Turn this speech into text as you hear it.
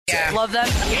Yeah. Love them.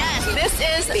 Yes,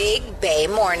 this is Big Bay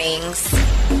Mornings.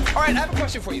 All right, I have a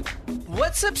question for you.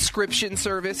 What subscription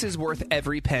service is worth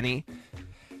every penny?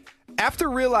 After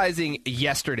realizing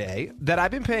yesterday that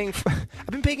I've been paying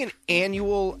an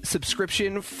annual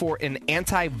subscription for an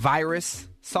antivirus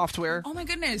software. Oh my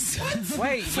goodness.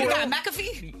 Wait, You got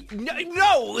McAfee?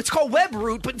 No, it's called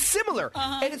WebRoot, but similar.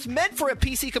 And it's meant for a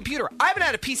PC computer. I haven't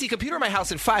had a PC computer in my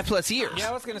house in 5+ years. Yeah,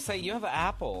 I was going to say, you have an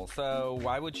Apple, so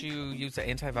why would you use an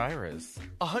antivirus?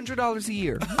 $100 a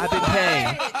year I've been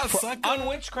paying. On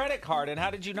which credit card, and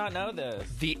how did you not know this?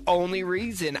 The only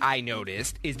reason I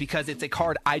noticed is because it's a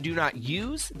card I do not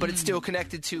use, but it's still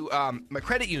connected to my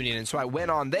credit union. And so I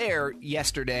went on there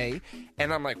yesterday,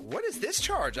 and I'm like, what is this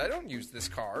charge? I don't use this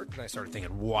card. And I started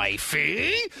thinking,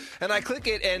 wifey? And I click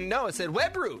it, and no, it said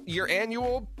WebRoot, your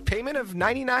annual payment of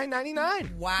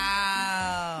 $99.99.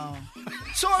 Wow.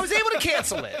 So I was able to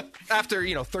cancel it after,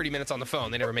 30 minutes on the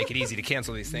phone. They never make it easy to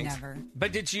cancel these things. Never.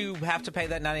 But did you have to pay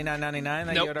that $99.99 that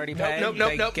Nope. you had already Nope, paid? nope,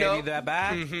 They nope, gave nope. you that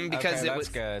back? Because Okay, it that's was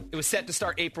good. It was set to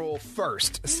start April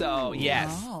 1st. So, yes,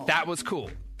 Wow. that was cool.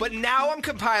 But now I'm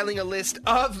compiling a list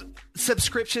of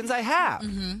subscriptions I have.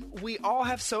 We all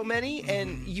have so many,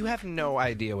 and you have no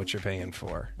idea what you're paying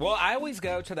for. Well, I always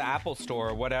go to the Apple Store,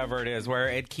 or whatever it is, where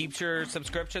it keeps your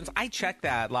subscriptions. I check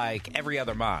that like every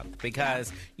other month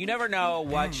because you never know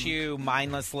what you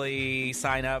mindlessly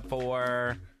sign up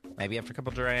for, maybe after a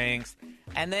couple drinks,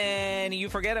 and then you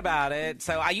forget about it.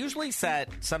 So I usually set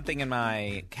something in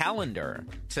my calendar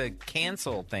to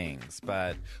cancel things,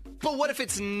 but But what if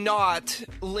it's not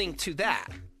linked to that?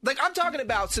 Like, I'm talking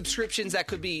about subscriptions that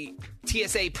could be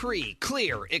TSA Pre,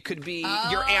 Clear. It could be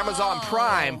your Amazon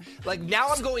Prime. Like, now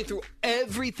I'm going through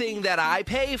everything that I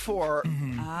pay for,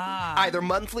 either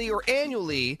monthly or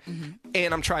annually,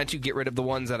 and I'm trying to get rid of the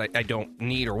ones that I don't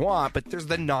need or want, but there's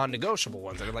the non-negotiable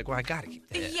ones that are like, well, I gotta keep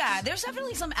this. Yeah, there's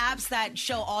definitely some apps that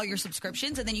show all your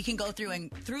subscriptions, and then you can go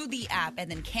through the app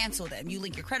and then cancel them. You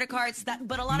link your credit cards,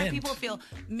 but a lot of people feel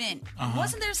Mint.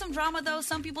 Wasn't there some drama though?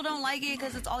 Some people don't like it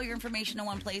because it's all your information in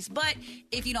one place. But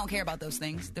if you don't care about those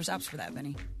things, there's apps for that,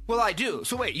 Benny. Well, I do.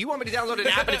 So wait, you want me to download an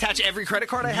app and attach every credit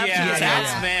card I have to yeah, this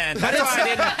app? man. That's why I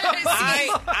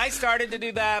didn't. I started to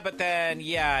do that, but then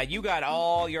you got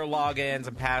all your logins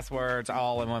and passwords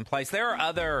all in one place. There are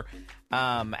other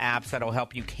apps that'll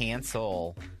help you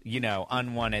cancel,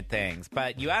 unwanted things.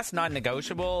 But you asked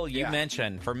non-negotiable. You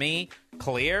mentioned, for me,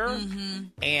 Clear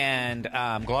and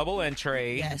Global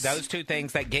Entry. Yes. Those two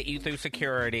things that get you through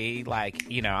security. Like,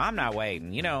 I'm not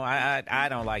waiting. I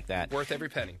don't like that. Worth every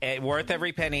penny. Worth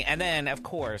every penny. And then, of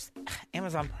course,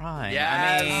 Amazon Prime.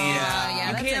 Yes. I mean, yeah,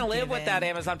 you that's can't a live given. with that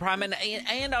Amazon Prime.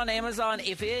 And on Amazon,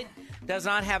 if it does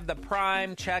not have the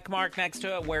Prime check mark next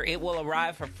to it where it will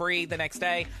arrive for free the next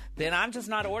day, then I'm just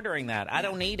not ordering that. I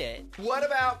don't need it. What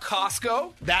about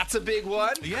Costco? That's a big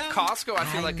one. Yeah. Costco, I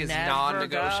feel like, is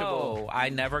non-negotiable. I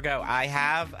never go. I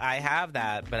have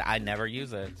that, but I never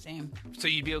use it. Same. So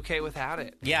you'd be okay without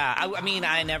it? Yeah, I mean,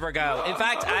 I never go. In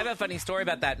fact, I have a funny story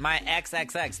about that. My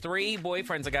XXX, 3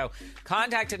 boyfriends ago,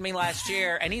 contacted me last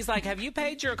year, and he's like, have you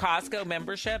paid your Costco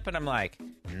membership? And I'm like,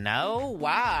 no,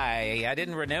 why? I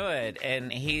didn't renew it.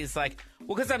 And he's like,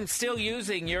 well, because I'm still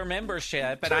using your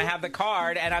membership, and I have the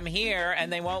card, and I'm here,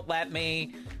 and they won't let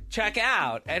me check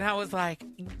out. And I was like,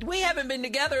 we haven't been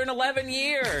together in 11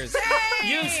 years.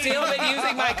 You've still been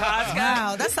using my Costco?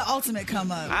 Wow, that's the ultimate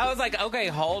come up. I was like, okay,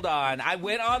 hold on. I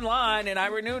went online and I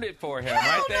renewed it for him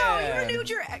right there. You renewed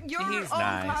your He's own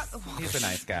nice. He's a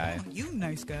nice guy. You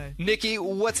nice guy. Nikki,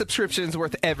 what subscription's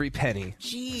worth every penny?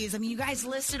 Jeez, I mean, you guys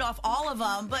listed off all of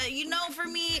them, but for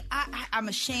me, I'm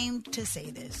ashamed to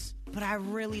say this, but I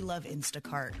really love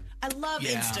Instacart. I love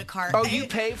Instacart. Oh, you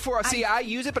pay for? See, I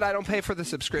use it, but I don't pay for the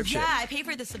subscription. Yeah, I pay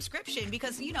for the subscription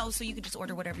because, so you can just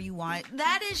order whatever you want.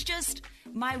 That is just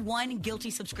my one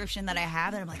guilty subscription that I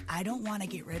have that I'm like, I don't want to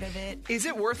get rid of it. Is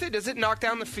it worth it? Does it knock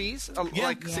down the fees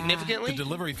significantly? The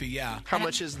delivery fee, yeah. How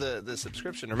much is the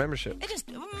subscription or membership? It just,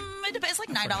 it depends. It's like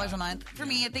 $9 a month. For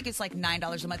me, I think it's like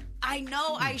 $9 a month. I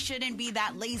know I shouldn't be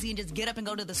that lazy and just get up and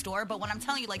go to the store, but when I'm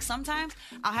telling you, like, sometimes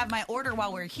I'll have my order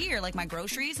while we're here, like my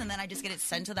groceries, and then I just get it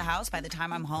sent to the house by the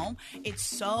time I'm home. It's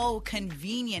so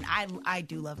convenient. I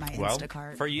do love my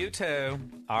Instacart. For you two,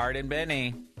 Art and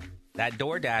Benny, that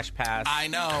DoorDash pass. I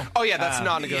know. Oh, yeah, that's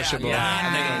non-negotiable.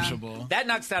 Yeah. Negotiable. That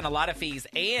knocks down a lot of fees.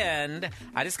 And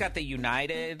I just got the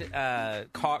United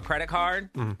credit card.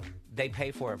 They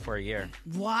pay for it for a year.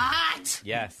 What?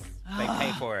 Yes, they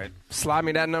pay for it. Slide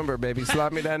me that number, baby.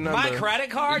 Slide me that number. My credit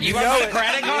card? You want know my it.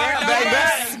 credit card? Yeah,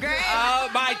 number? baby. Great. Oh,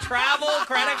 my travel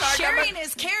credit card Sharing number?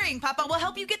 is caring, Papa. We'll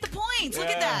help you get the points. Look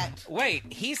at that. Wait,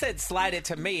 he said slide it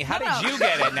to me. How No. did you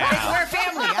get it now? We're a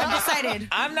family. I've decided.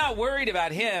 I'm not worried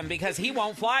about him because he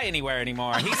won't fly anywhere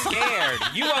anymore. He's scared.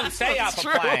 You won't stay off a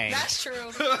plane. That's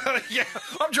true. Yeah,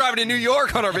 I'm driving to New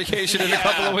York on our vacation in a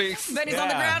couple of weeks. Then he's on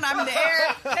the ground. I'm in the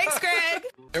air. Thanks, Greg.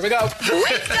 Here we go.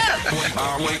 Wake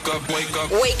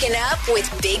up. Waking up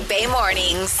with Big Bay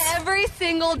Mornings. Every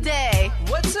single day.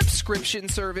 What subscription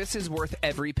service is worth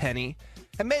every penny?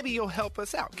 And maybe you'll help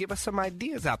us out. Give us some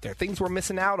ideas out there. Things we're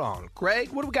missing out on. Greg,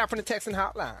 what do we got from the Texan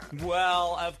hotline?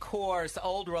 Well, of course,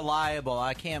 old reliable.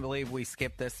 I can't believe we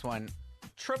skipped this one.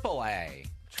 AAA.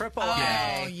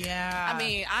 Oh, yeah. I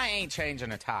mean, I ain't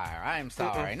changing a tire. I'm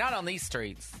sorry. Not on these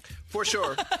streets. For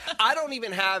sure. I don't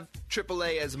even have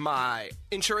AAA as my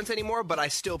insurance anymore, but I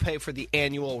still pay for the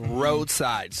annual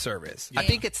roadside service. I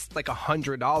think it's like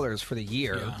 $100 for the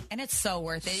year. Yeah. And it's so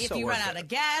worth it. So if you worth run out it. of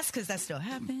gas, because that still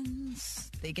happens,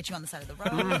 they get you on the side of the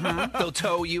road. They'll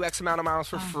tow you X amount of miles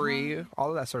for free. All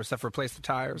of that sort of stuff. Replace the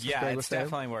tires. as Yeah, Greg was it's saying.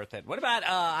 definitely worth it. What about,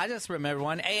 I just remember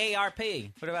one,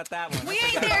 AARP. What about that one? We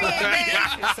ain't there yet,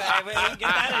 man. We didn't get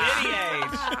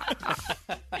that at any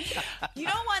age. You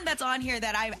know one that's on here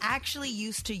that I actually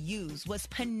used to use was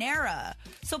Panera.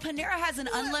 So Panera has an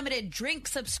unlimited drink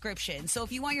subscription. So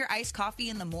if you want your iced coffee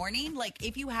in the morning, like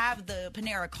if you have the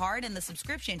Panera card and the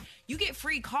subscription, you get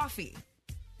free coffee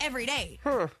every day.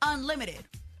 Unlimited.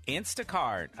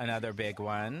 Instacart, another big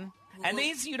one. And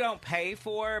these you don't pay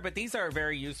for, but these are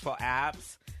very useful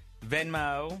apps.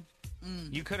 Venmo.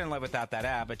 You couldn't live without that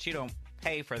app, but you don't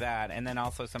pay for that. And then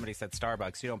also somebody said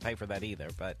Starbucks. You don't pay for that either,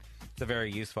 but it's a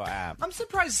very useful app. I'm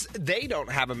surprised they don't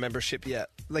have a membership yet,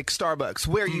 like Starbucks,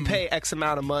 where you pay X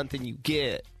amount a month and you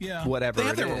get whatever They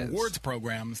have it their is. rewards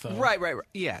programs, though. Right.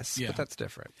 Yes, Yeah. but that's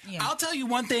different. Yeah. I'll tell you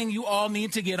one thing you all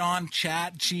need to get on,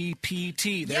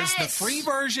 ChatGPT. There's the Yes. free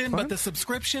version, but the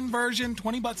subscription version,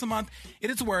 $20 a month, it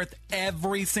is worth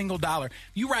every single dollar.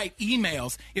 You write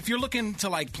emails. If you're looking to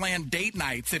like plan date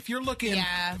nights, if you're looking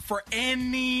for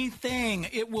anything,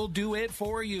 it will do it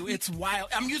for you. It's wild.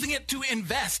 I'm using it to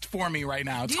invest for me right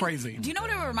now. It's crazy. Do you know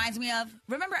what it reminds me of?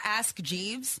 Remember Ask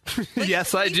Jeeves?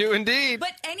 Yes, I do indeed.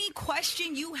 But any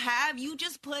question you have, you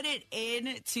just put it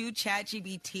into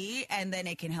ChatGPT, and then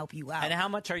it can help you out. And how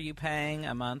much are you paying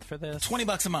a month for this?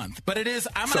 $20 a month, but it is.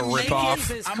 I'm It's a gonna make ripoff.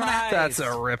 it. I'm gonna. That's a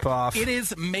ripoff. It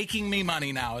is making me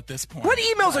money now at this point. What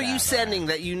emails are you sending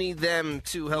that you need them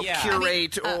to help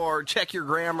curate or check your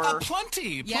grammar?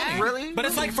 Plenty. Yeah? Really? But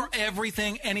it's like for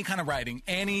everything, any kind of writing,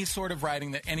 any sort of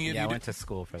writing that any of Yeah, I you do. went to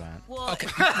school for that. Well, Okay.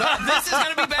 Well, this is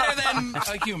going to be better than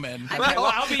a human. Well,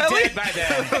 I'll be dead by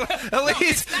then. At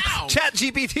least now.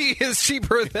 ChatGPT is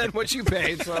cheaper than what you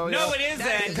paid. So No, it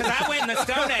isn't, because I went in the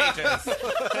Stone Ages.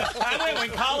 I went when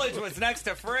college was next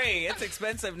to free. It's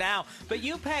expensive now. But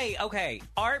you pay, okay,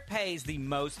 Art pays the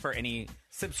most for any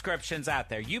subscriptions out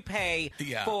there. You pay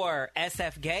for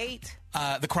SF Gate.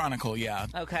 The Chronicle, yeah.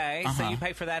 Okay, so you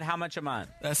pay for that how much a month?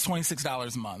 That's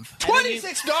 $26 a month.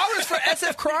 $26 for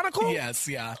SF Chronicle? Yes,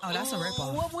 yeah. oh, that's a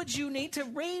ripoff. What would you need to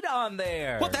read on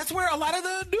there? Well, that's where a lot of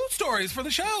the news stories for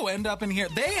the show end up in here.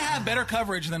 They have better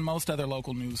coverage than most other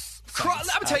local news sites. I'm going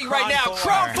to tell you right now,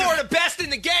 Cron4. Cron4 the best in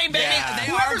the game, baby. Yeah.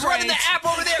 They Whoever's are running the great. app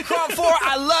over there, Cron4,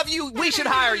 I love you. We should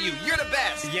hire you. You're the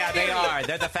best. Yeah, they are.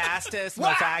 They're the fastest,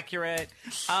 most accurate.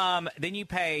 Then you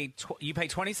pay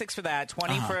 26 for that,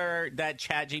 20 for that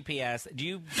Chat GPS. Do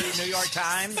you do New York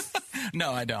Times?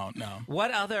 No, I don't, no.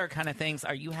 What other kind of things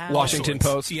are you having? Washington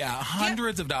Post. Yeah,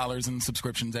 hundreds of dollars in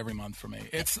subscriptions every month for me.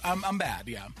 I'm bad,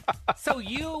 yeah. So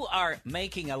you are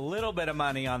making a little bit of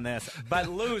money on this, but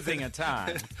losing a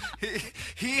ton.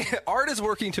 Art is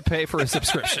working to pay for his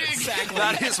subscription. Exactly.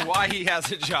 That is why he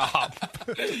has a job.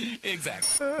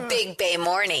 Exactly. Big Bay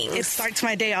Mornings. It starts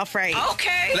my day off right.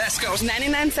 Okay. Let's go.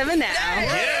 99.7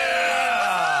 now.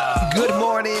 Good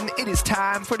morning. It is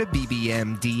time for the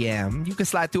BBM DM. You can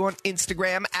slide through on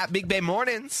Instagram at Big Bay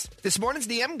Mornings. This morning's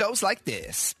DM goes like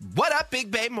this. What up,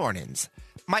 Big Bay Mornings?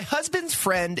 My husband's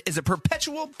friend is a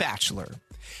perpetual bachelor.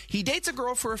 He dates a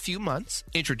girl for a few months,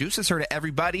 introduces her to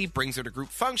everybody, brings her to group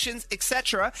functions,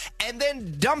 etc., and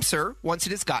then dumps her once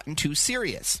it has gotten too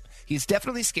serious. He's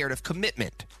definitely scared of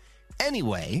commitment.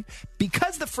 Anyway,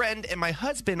 because the friend and my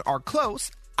husband are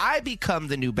close, I become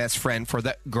the new best friend for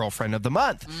the girlfriend of the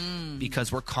month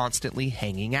because we're constantly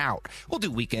hanging out. We'll do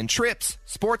weekend trips,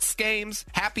 sports games,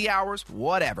 happy hours,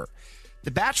 whatever.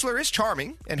 The Bachelor is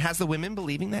charming and has the women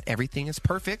believing that everything is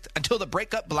perfect until the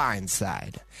breakup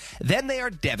blindside. Then they are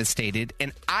devastated,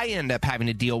 and I end up having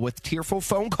to deal with tearful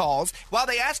phone calls while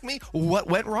they ask me what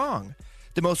went wrong.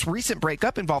 The most recent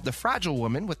breakup involved a fragile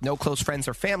woman with no close friends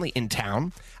or family in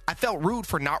town. I felt rude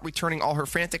for not returning all her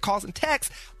frantic calls and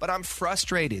texts, but I'm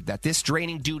frustrated that this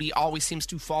draining duty always seems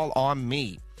to fall on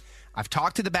me. I've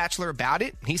talked to the Bachelor about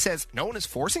it. He says no one is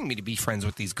forcing me to be friends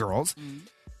with these girls.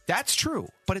 That's true,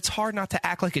 but it's hard not to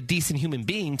act like a decent human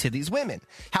being to these women.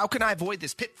 How can I avoid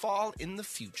this pitfall in the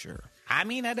future? I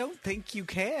mean, I don't think you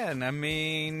can. I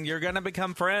mean, you're going to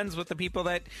become friends with the people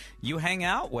that you hang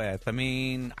out with. I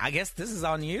mean, I guess this is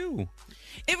on you.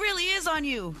 It really is on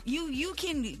you. You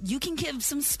can give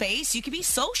some space. You can be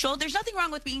social. There's nothing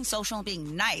wrong with being social and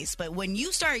being nice. But when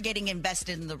you start getting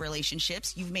invested in the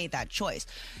relationships, you've made that choice.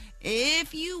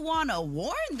 If you want to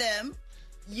warn them,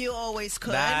 you always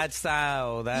could. That's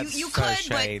so you so could,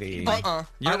 shady. but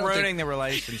You're ruining the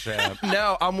relationship.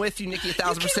 No, I'm with you, Nikki,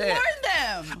 1,000%. You can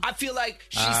warn them. I feel like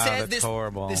she said that's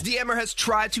horrible. This DMer has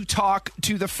tried to talk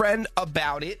to the friend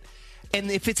about it, and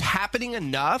if it's happening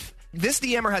enough, this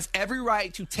DMer has every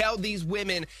right to tell these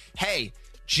women, hey,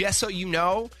 just so you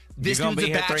know, this You're gonna dude's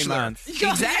be a here 3 bachelor. months.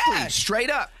 Exactly, Yeah. straight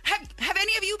up. Have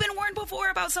any of you been warned before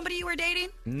about somebody you were dating?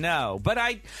 No, but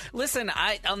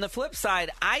on the flip side,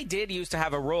 I did used to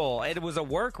have a rule. It was a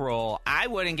work rule. I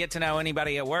wouldn't get to know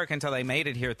anybody at work until they made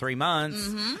it here 3 months.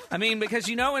 Mm-hmm. I mean, because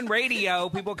in radio,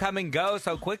 people come and go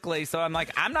so quickly. So I'm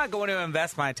like, I'm not going to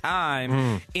invest my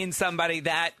time in somebody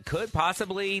that could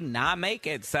possibly not make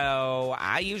it. So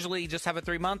I usually just have a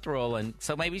 3-month rule. And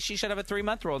so maybe she should have a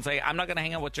 3-month rule and say, I'm not going to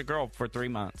hang out with your girl for 3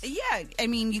 months. Yeah, I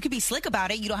mean, you could be slick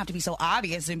about it. You don't have to be so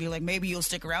obvious and be like, maybe you'll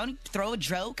stick around, throw a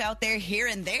joke out there here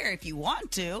and there if you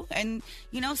want to, and,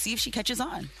 see if she catches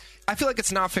on. I feel like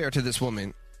it's not fair to this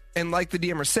woman. And like the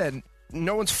DMer said,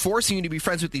 no one's forcing you to be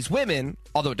friends with these women,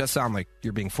 although it does sound like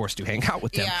you're being forced to hang out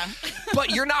with them. Yeah. But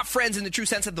you're not friends in the true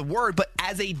sense of the word, but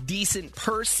as a decent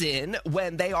person,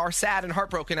 when they are sad and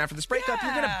heartbroken after this breakup,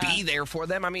 you're going to be there for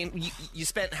them. I mean, you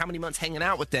spent how many months hanging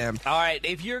out with them? All right,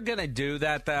 if you're going to do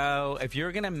that, though, if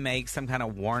you're going to make some kind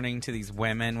of warning to these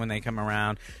women when they come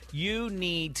around, you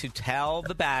need to tell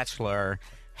the Bachelor,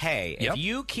 hey, if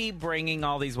you keep bringing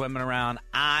all these women around,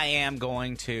 I am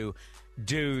going to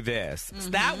do this. So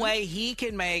that way he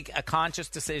can make a conscious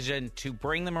decision to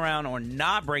bring them around or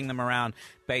not bring them around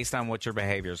based on what your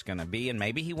behavior is going to be, and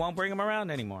maybe he won't bring them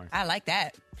around anymore. I like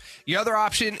that. Your other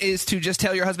option is to just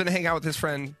tell your husband to hang out with his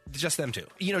friend, just them two.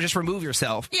 Just remove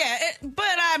yourself. Yeah, but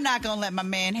I'm not going to let my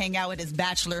man hang out with his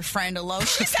bachelor friend alone.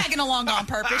 She's tagging along on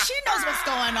purpose. She knows what's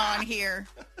going on here.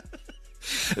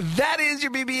 That is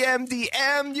your BBM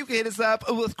DM. You can hit us up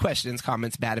with questions,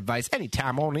 comments, bad advice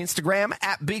anytime on Instagram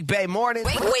at Big Bay Morning.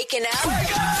 Waking up.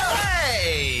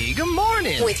 Hey, good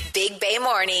morning. With Big Bay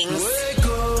Mornings.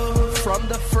 From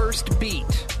the first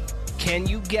beat. Can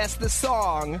you guess the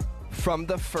song from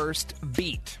the first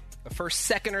beat? The first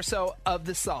second or so of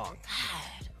the song.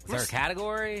 Is there a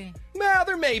category? Well,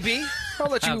 there may be. I'll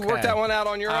let you work that one out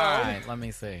on your own. All right, let me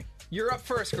see. You're up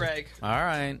first, Greg. All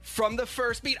right. From the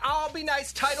first beat. I'll be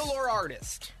nice. Title or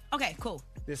artist? Okay, cool.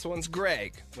 This one's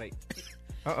Greg. Wait.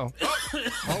 Uh-oh.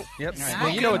 Oh, yep. Right. Well,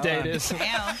 you know what day it is.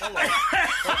 Damn. Okay.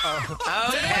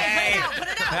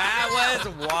 That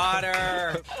was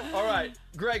water. All right.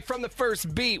 Greg, from the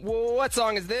first beat, what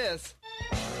song is this?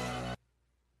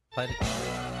 But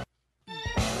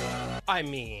I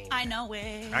mean... I know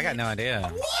it. I got no idea.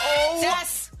 Oh!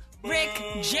 That's Rick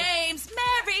James,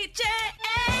 Mary Jane.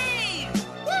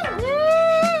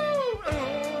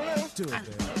 Do it,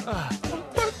 baby.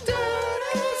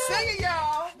 Sing it,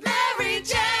 y'all! Mary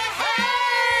Jane.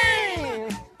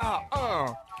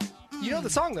 You know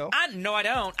the song, though. No, I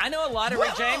don't. I know a lot of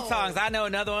Rick James songs. I know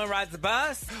Another One Rides the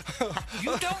Bus.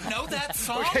 You don't know that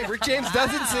song? Okay, Rick James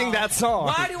doesn't sing that song.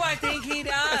 Why do I think he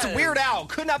does? It's Weird Al.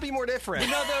 Could not be more different.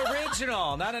 You know the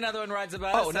original, not Another One Rides the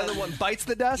Bus. Oh, Another One Bites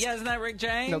the Dust? Yeah, isn't that Rick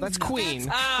James? No, that's Queen.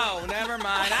 Oh, never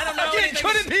mind. I don't know It anything.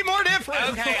 couldn't be more different.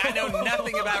 Okay, I know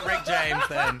nothing about Rick James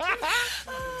then.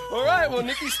 All right, well,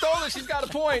 Nikki stole it. She's got a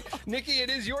point. Nikki, it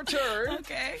is your turn.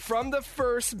 Okay. From the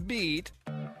first beat.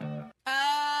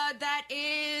 That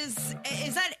is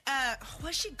that,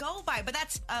 what's she go by? But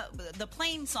that's, the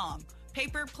plane song.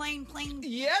 Paper Plane.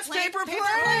 Yes, Paper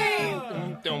Plane.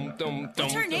 Plane.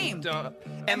 What's her name?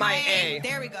 MIA.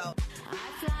 There we go.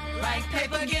 Like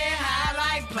paper, get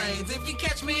high like planes. If you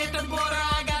catch me at the border,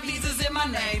 I got visas in my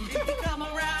name. If you come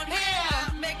around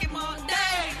here, make it more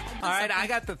day. All right, I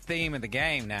got the theme of the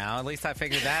game now. At least I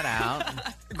figured that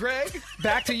out. Greg,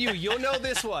 back to you. You'll know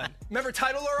this one. Remember,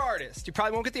 title or artist. You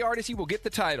probably won't get the artist. You will get the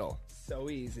title. So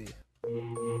easy.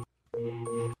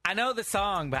 I know the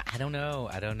song, but I don't know.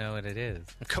 I don't know what it is.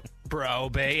 Bro,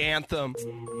 Bay Anthem.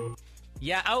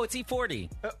 Yeah. Oh, it's E40.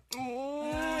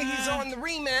 He's on the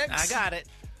remix. I got it.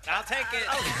 I'll take it.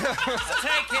 I'll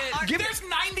take it. There's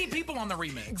 90 people on the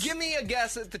remix. Give me a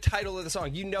guess at the title of the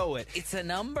song. You know it. It's a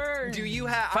number. Do you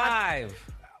have 5?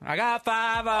 I got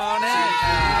 5 on it.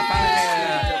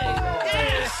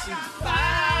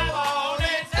 5 on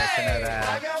it.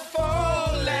 I got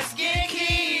 4. Let's get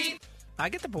keyed. I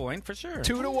get the point for sure.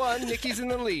 2-1. Nikki's in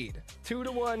the lead.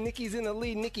 2-1. Nikki's in the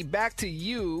lead. Nikki, back to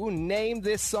you. Name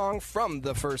this song from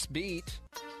the first beat.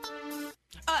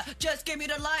 Just give me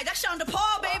the light. That's Sean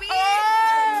DePaul, baby.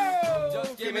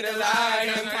 Just give me the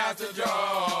light and pass the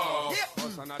draw.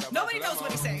 Nobody knows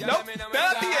what he's saying. Nope.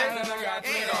 Not the end.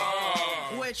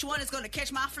 Which one is going to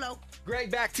catch my flow? Greg,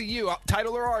 back to you.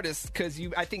 Title or artist? Because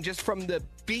I think just from the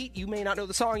beat, you may not know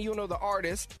the song. You'll know the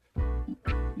artist.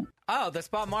 Oh, that's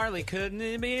Bob Marley. Couldn't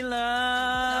it be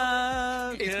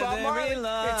love? It's Couldn't Bob it Marley. be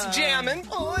love? It's jamming.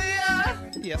 Oh,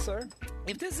 yeah. Yes, sir.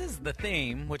 If this is the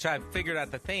theme, which I've figured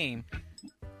out the theme,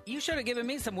 you should have given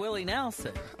me some Willie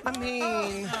Nelson. I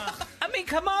mean,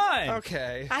 Come on.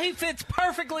 Okay. He fits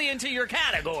perfectly into your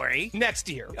category. Next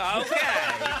year. Okay.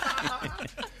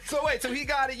 So wait, so he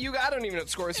got it. You got. I don't even know the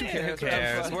scores. Who cares? Who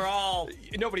cares? We're all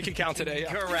Nobody can count today.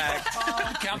 Yeah. correct.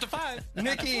 Count to 5.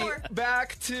 Nikki,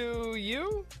 back to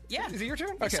you. Yeah. Is it your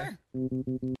turn? Yes, Okay. sir.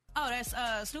 Oh, that's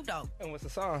Snoop Dogg. And what's the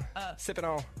song? Sipping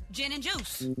on. Gin and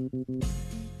juice. Hey,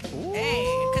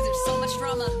 because there's so much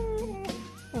drama.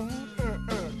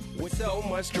 With so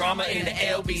much drama in the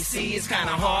LBC, it's kind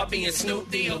of hard being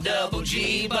Snoop Double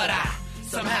G, but I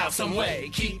somehow, some way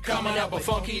keep coming up with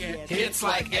funky hits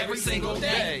like every single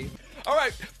day. All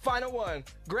right, final one.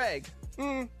 Greg.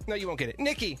 No, you won't get it.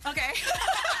 Nikki. Okay.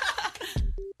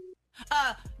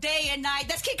 Day and night.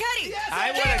 That's Kid Cudi. Yes, I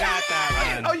would have got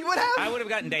that one. Oh, you would have? I would have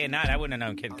gotten Day and Night. I wouldn't have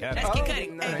known Kid Cudi. That's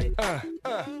Kid Cudi.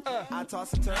 I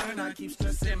toss and turn, I keep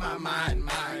stressing my mind.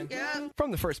 Yeah.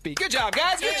 From the first beat. Good job,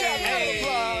 guys. Good job.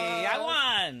 Hey, I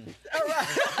won. All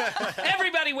right.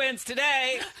 Everybody wins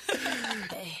today.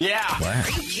 Yeah. Are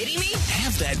you kidding me?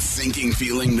 Have that sinking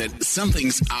feeling that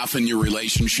something's off in your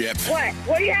relationship. What?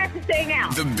 What do you have to say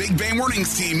now? The Big Bang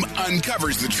Warnings team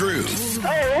uncovers the truth.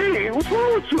 Hey, what's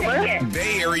wrong with you, man?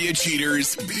 Bay Area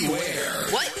cheaters, beware.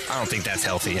 What? I don't think that's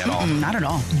healthy at all. Not at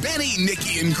all. Benny,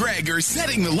 Nikki, and Greg are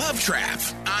setting the love trap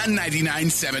on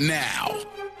 99.7 Now.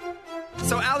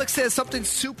 So Alex says something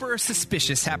super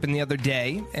suspicious happened the other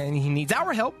day, and he needs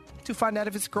our help to find out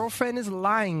if his girlfriend is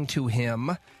lying to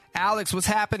him. Alex, what's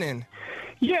happening?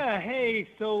 Yeah, hey,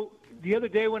 so the other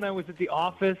day when I was at the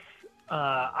office,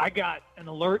 I got an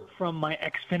alert from my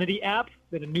Xfinity app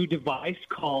that a new device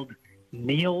called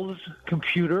Neil's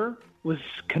computer was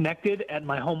connected at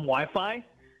my home Wi-Fi.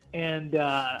 And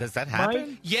does that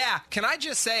happen? Yeah, can I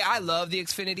just say I love the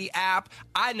Xfinity app.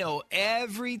 I know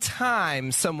every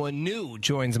time someone new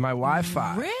joins my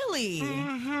Wi-Fi. Really?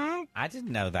 Mm-hmm. I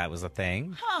didn't know that was a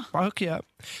thing. I'll hook you up.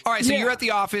 All right, so you're at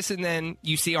the office, and then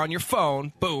you see on your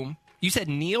phone, boom. You said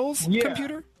Neil's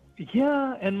computer?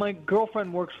 Yeah, and my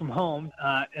girlfriend works from home,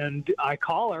 and I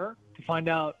call her to find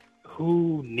out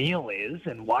who Neil is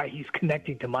and why he's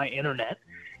connecting to my internet.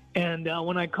 And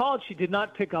when I called, she did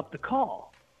not pick up the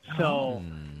call. So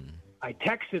I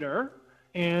texted her,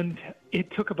 and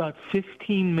it took about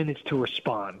 15 minutes to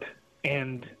respond.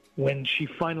 And when she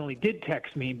finally did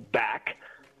text me back,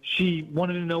 she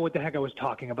wanted to know what the heck I was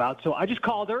talking about. So I just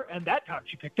called her, and that time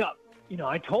she picked up. You know,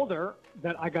 I told her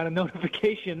that I got a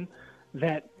notification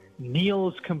that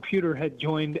Neil's computer had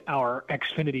joined our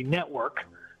Xfinity network,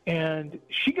 and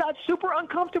she got super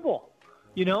uncomfortable,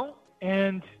 you know,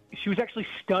 and she was actually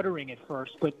stuttering at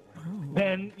first, but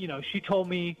then, you know, she told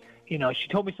me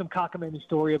some cockamamie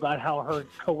story about how her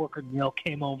coworker Neil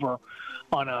came over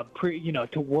on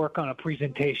to work on a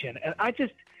presentation. And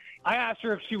I asked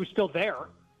her if she was still there,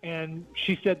 and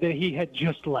she said that he had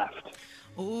just left.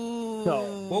 Ooh.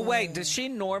 So, Well, wait, does she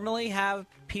normally have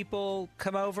people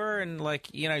come over and, like,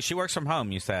 you know, she works from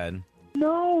home, you said?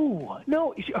 No,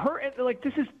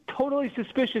 this is totally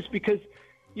suspicious because,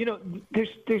 you know,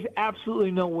 there's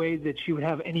absolutely no way that she would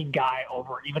have any guy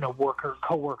over, even a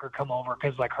coworker come over,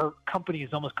 because like her company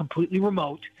is almost completely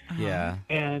remote. Yeah.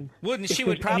 And Wouldn't if she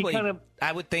would there's any probably, kind of-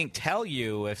 I would think, tell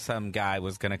you if some guy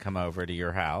was going to come over to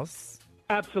your house.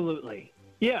 Absolutely.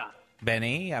 Yeah.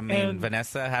 Benny, I mean, And-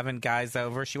 Vanessa having guys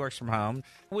over. She works from home.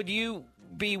 Would you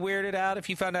be weirded out if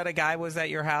you found out a guy was at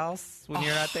your house when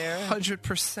you're not there?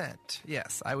 100%.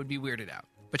 Yes, I would be weirded out.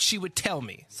 But she would tell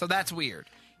me, so that's weird.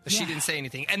 That she didn't say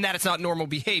anything, and that it's not normal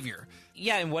behavior.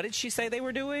 Yeah, and what did she say they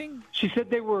were doing? She said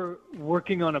they were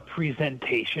working on a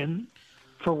presentation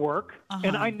for work.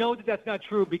 And I know that that's not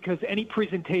true because any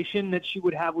presentation that she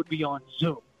would have would be on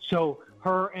Zoom. So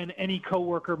her and any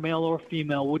coworker, male or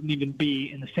female, wouldn't even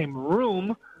be in the same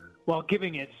room while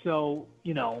giving it. So,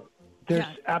 there's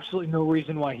absolutely no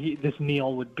reason why this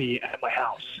Neil would be at my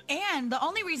house. And the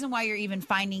only reason why you're even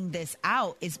finding this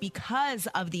out is because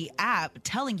of the app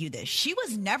telling you this. She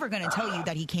was never going to tell you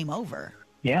that he came over.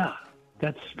 Yeah.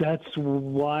 That's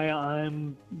why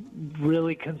I'm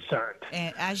really concerned.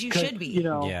 As you should be.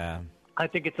 I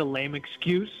think it's a lame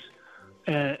excuse,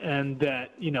 and that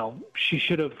she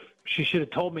should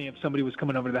have told me if somebody was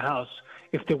coming over to the house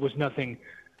if there was nothing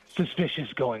suspicious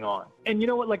going on. And you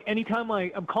know what? Like anytime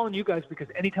I'm calling you guys because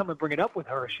anytime I bring it up with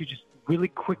her, she just really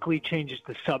quickly changes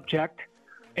the subject.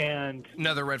 And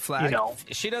another red flag.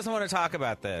 She doesn't want to talk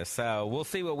about this, so we'll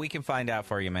see what we can find out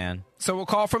for you, man. So we'll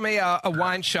call from a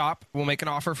wine shop. We'll make an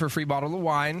offer for a free bottle of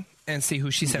wine and see who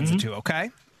she sends it to, okay?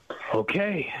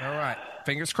 Okay. All right.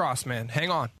 Fingers crossed, man. Hang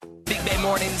on. Big Bay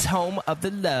Mornings, home of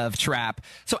the Love Trap.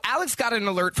 So Alex got an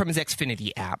alert from his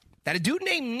Xfinity app that a dude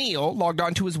named Neil logged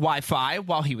onto his Wi-Fi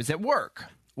while he was at work.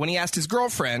 When he asked his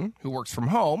girlfriend, who works from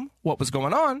home, what was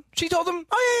going on, she told him,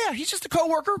 yeah, he's just a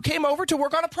coworker who came over to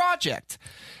work on a project.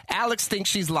 Alex thinks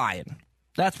she's lying.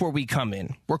 That's where we come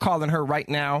in. We're calling her right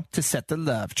now to set the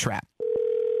love trap.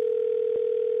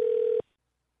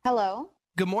 Hello.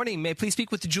 Good morning. May I please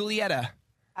speak with Julietta?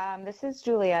 This is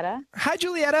Julietta. Hi,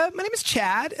 Julietta. My name is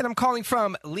Chad, and I'm calling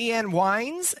from Leanne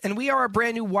Wines, and we are a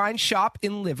brand new wine shop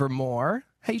in Livermore.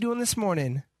 How you doing this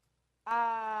morning?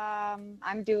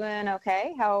 I'm doing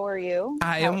okay. How are you?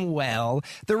 I am well.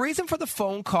 The reason for the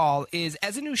phone call is,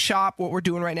 as a new shop, what we're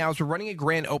doing right now is we're running a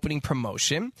grand opening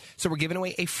promotion. So we're giving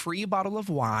away a free bottle of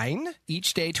wine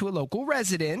each day to a local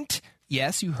resident.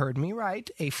 Yes, you heard me right.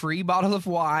 A free bottle of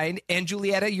wine. And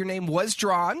Julietta, your name was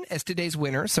drawn as today's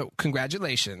winner, so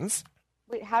congratulations.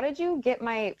 Wait, how did you get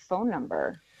my phone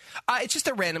number? It's just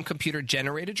a random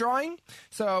computer-generated drawing.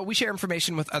 So we share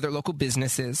information with other local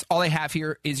businesses. All I have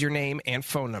here is your name and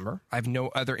phone number. I have no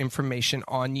other information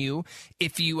on you.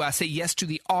 If you say yes to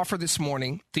the offer this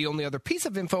morning, the only other piece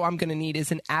of info I'm going to need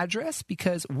is an address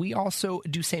because we also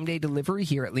do same-day delivery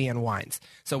here at Leanne Wines.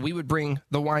 So we would bring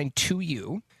the wine to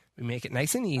you. We make it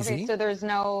nice and easy. Okay, so there's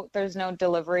no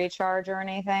delivery charge or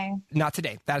anything? Not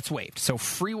today. That's waived. So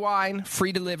free wine,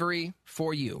 free delivery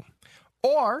for you.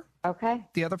 Or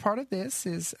the other part of this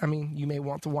is, you may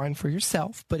want the wine for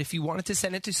yourself, but if you wanted to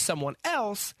send it to someone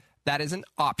else, that is an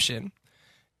option.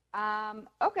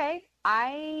 Okay.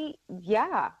 Thank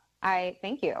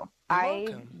you. I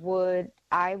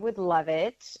would love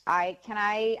it. I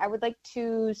would like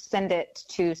to send it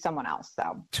to someone else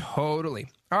though. Totally.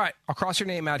 All right. I'll cross your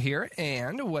name out here.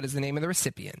 And what is the name of the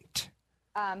recipient?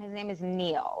 His name is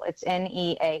Neil. It's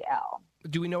Neal.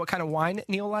 Do we know what kind of wine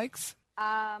Neil likes?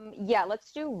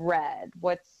 Let's do red.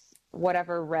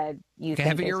 Whatever red you think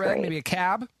heavier is red, great. maybe a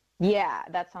cab? Yeah,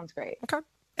 that sounds great. Okay.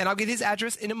 And I'll get his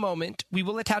address in a moment. We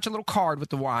will attach a little card with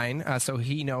the wine so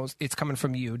he knows it's coming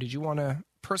from you. Did you want to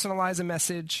personalize a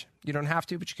message? You don't have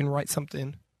to, but you can write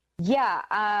something.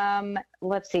 Yeah.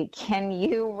 Let's see. Can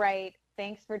you write,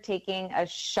 thanks for taking a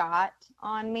shot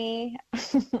on me?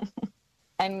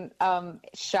 And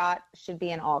shot should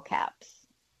be in all caps.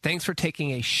 Thanks for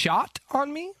taking a shot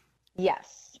on me?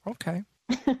 Yes. Okay.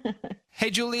 Hey,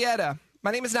 Julietta. My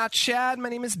name is not Chad. My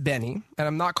name is Benny, and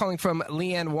I'm not calling from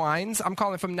Leanne Wines. I'm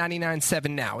calling from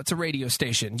 99.7 Now. It's a radio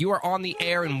station. You are on the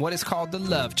air in what is called the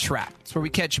Love Trap. It's where we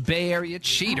catch Bay Area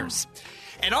cheaters.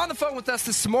 And on the phone with us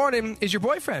this morning is your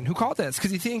boyfriend who called us because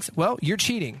he thinks, well, you're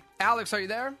cheating. Alex, are you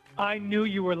there? I knew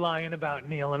you were lying about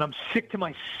Neil, and I'm sick to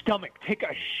my stomach. Take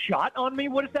a shot on me?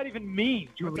 What does that even mean,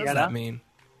 Julietta? What does that mean?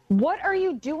 What are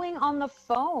you doing on the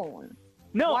phone?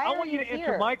 No, Why I want you to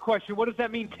answer my question. What does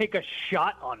that mean, take a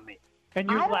shot on me? And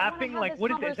you're laughing like, what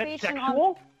is that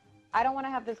sexual? I don't want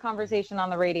to have this conversation on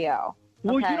the radio.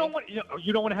 Well, okay? you don't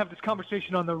want to have this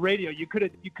conversation on the radio. You could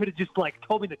have just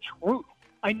told me the truth.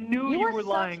 I knew you were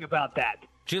lying about that.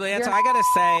 Juliette, I gotta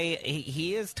say,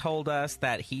 he has told us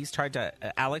that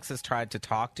Alex has tried to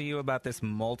talk to you about this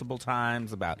multiple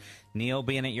times, about Neil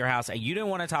being at your house. You didn't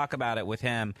want to talk about it with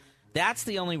him. That's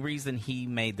the only reason he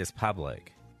made this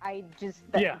public. I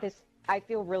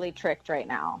feel really tricked right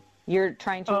now. You're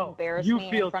trying to embarrass me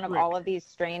in front of all of these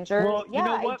strangers. Well, yeah, you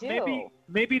know what? I do.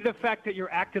 Maybe the fact that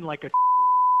you're acting like a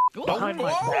behind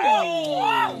my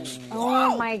back.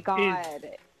 Oh my God.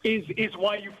 Is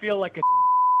why you feel like a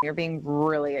You're being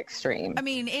really extreme. I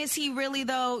mean, is he really,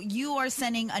 though? You are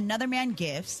sending another man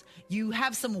gifts. You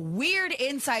have some weird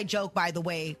inside joke, by the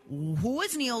way. Who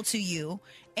is Neil to you?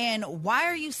 And why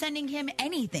are you sending him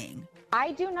anything?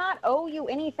 I do not owe you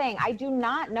anything. I do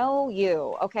not know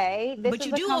you, okay? But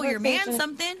you do owe your man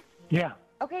something. Yeah.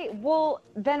 Okay, well,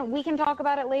 then we can talk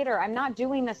about it later. I'm not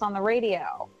doing this on the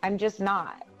radio. I'm just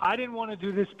not. I didn't want to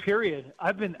do this, period.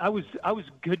 I was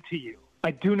good to you.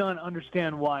 I do not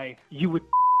understand why you would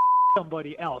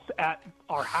somebody else at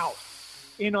our house.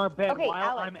 In our bed while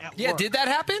Alex. I'm at work. Yeah, did that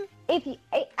happen?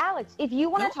 Alex, if you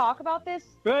want to talk about this...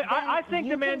 I think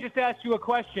the man just asked you a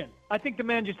question. I think the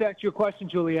man just asked you a question,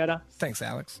 Julietta. Thanks,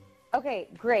 Alex. Okay,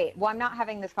 great. Well, I'm not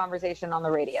having this conversation on the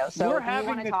radio. So We're if you having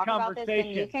want to this talk about this, then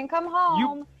conversation. you can come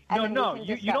home.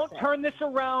 You don't turn this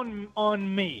around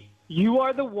on me. You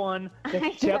are the one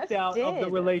that stepped out of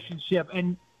the relationship.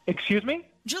 And excuse me?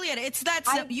 Julietta, it's that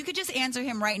simple. You could just answer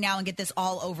him right now and get this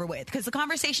all over with, because the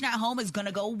conversation at home is going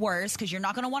to go worse because you're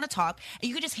not going to want to talk. And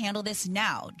you could just handle this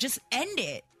now. Just end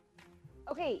it.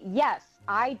 Okay, yes,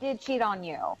 I did cheat on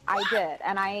you. I did.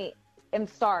 And I am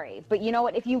sorry. But you know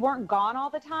what? If you weren't gone all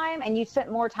the time and you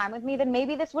spent more time with me, then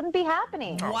maybe this wouldn't be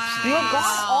happening. Wow. You were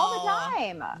gone all the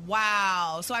time.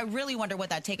 Wow. So I really wonder what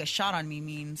that take a shot on me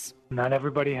means. Not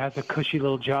everybody has a cushy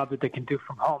little job that they can do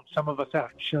from home. Some of us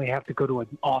actually have to go to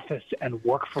an office and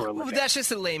work for a living. Well, that's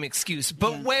just a lame excuse.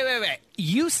 But wait.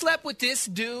 You slept with this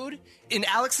dude in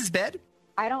Alex's bed?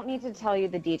 I don't need to tell you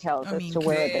the details as to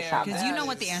where this happened. Because you know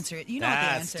what the answer is.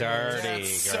 That's dirty,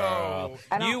 girl. So-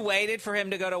 You waited for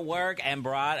him to go to work and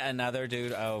brought another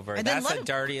dude over. And then That's the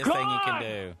dirtiest thing you can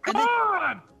do.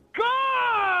 Gone!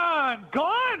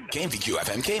 KMVQ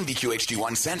FM, KMVQ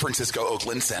HD1, San Francisco,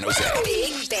 Oakland, San Jose.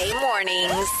 Big Bay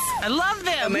Mornings. I love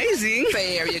them. Amazing.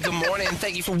 Bay Area, good morning.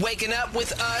 Thank you for waking up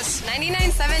with us.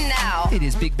 99.7 now. It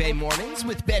is Big Bay Mornings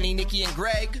with Benny, Nikki, and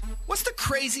Greg. What's the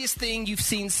craziest thing you've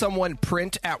seen someone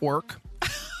print at work?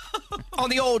 On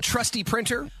the old trusty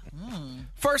printer?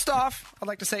 First off, I'd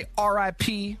like to say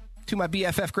R.I.P. to my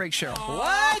BFF Greg Sherrill.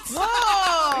 What? Whoa!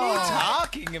 What are you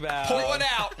talking about? Pour one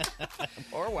out.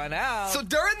 Pour one out. So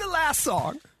during the last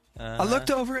song, I looked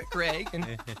over at Greg,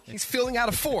 and he's filling out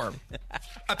a form.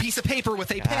 A piece of paper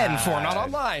with a pen form, not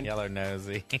online. Yellow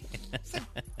nosy.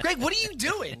 Greg, what are you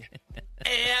doing?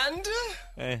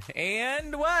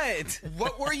 And what?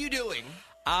 What were you doing?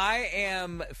 I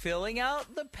am filling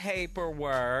out the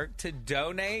paperwork to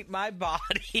donate my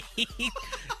body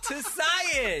to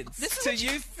science, to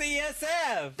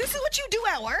UCSF. This is what you do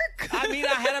at work? I mean,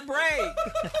 I had a break.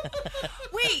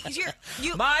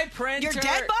 Wait, my printer. Your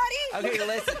dead body? Okay,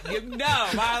 listen.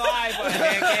 My live one,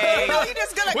 Nikki. No, you're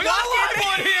just gonna we got a live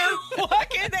one here.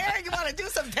 Walk in there. You want to do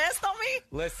some tests on me?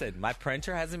 Listen, my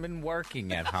printer hasn't been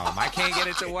working at home. I can't get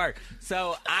it to work.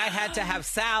 So I had to have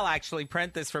Sal actually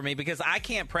print this for me because I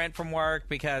can't print from work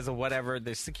because of whatever,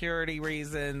 the security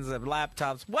reasons of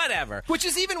laptops, whatever. Which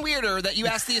is even weirder that you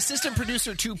asked the assistant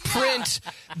producer to print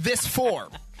this form.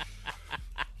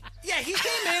 Yeah, he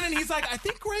came in and he's like, I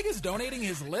think Greg is donating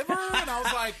his liver. And I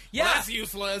was like, well, that's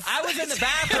useless. I was in the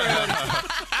bathroom.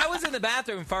 I was in the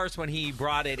bathroom first when he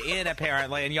brought it in,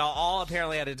 apparently. And y'all all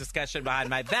apparently had a discussion behind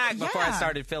my back before I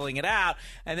started filling it out.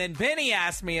 And then Benny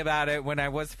asked me about it when I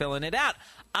was filling it out.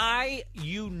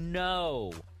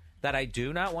 That I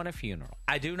do not want a funeral.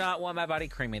 I do not want my body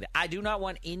cremated. I do not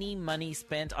want any money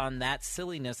spent on that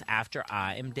silliness after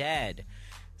I am dead.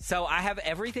 So I have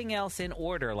everything else in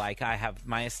order. Like I have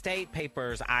my estate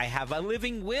papers. I have a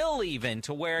living will even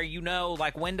to where you know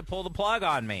like when to pull the plug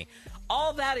on me.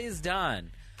 All that is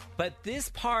done. But this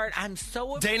part, I'm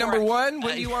so afraid. Day number one?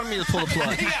 When do you want me to pull the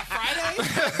plug? Yeah, Friday?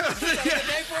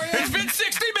 It's been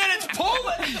 60 minutes. Pull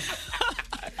it.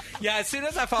 Yeah, as soon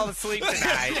as I fall asleep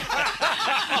tonight.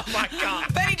 Oh, my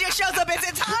God. Benny just shows up. Is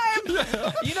it time?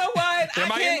 You know what?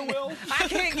 Am I in the will? I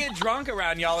can't get drunk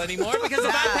around y'all anymore because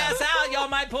if I pass out, y'all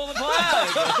might pull the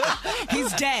plug.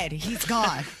 He's dead. He's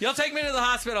gone. Y'all take me to the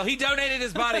hospital. He donated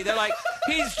his body. They're like,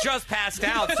 he's just passed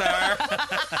out, sir.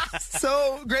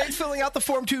 So Greg's filling out the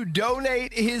form to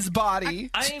donate his body.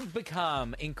 I've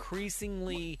become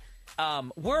increasingly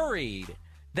worried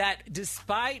that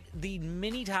despite the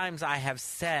many times I have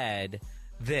said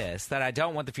this, that I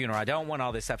don't want the funeral, I don't want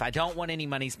all this stuff, I don't want any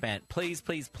money spent, please,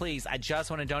 please, please, I just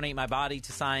want to donate my body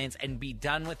to science and be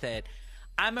done with it,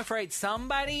 I'm afraid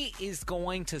somebody is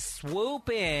going to swoop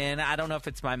in. I don't know if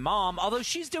it's my mom, although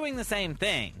she's doing the same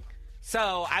thing.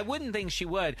 So I wouldn't think she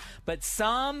would. But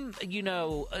some,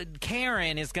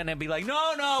 Karen is going to be like,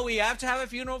 no, we have to have a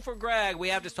funeral for Greg. We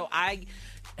have to. So I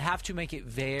have to make it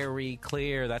very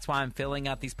clear. That's why I'm filling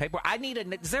out these papers.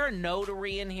 Is there a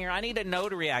notary in here? I need a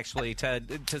notary, actually, to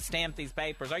stamp these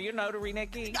papers. Are you a notary,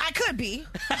 Nikki? I could be.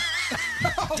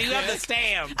 Do you have the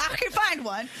stamp? I can find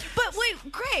one. But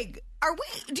wait, Greg,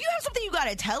 do you have something you got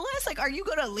to tell us? Like, are you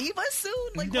going to leave us soon?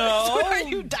 Like, no. Are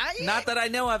you dying? Not that I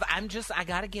know of. I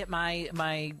got to get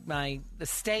my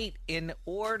estate in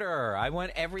order. I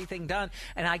want everything done.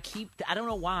 And I don't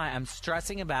know why, I'm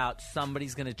stressing about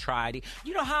somebody's going to try to.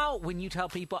 You know how when you tell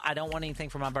people, I don't want anything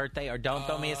for my birthday or don't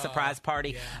throw me a surprise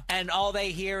party, and all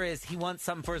they hear is he wants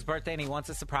something for his birthday and he wants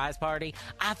a surprise party?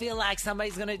 I feel like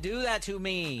somebody's going to do that to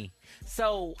me.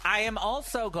 So I'm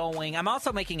also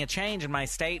making a change in my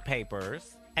estate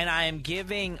papers, and I am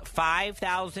giving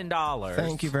 $5,000.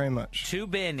 Thank you very much. To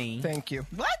Benny. Thank you.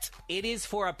 What? It is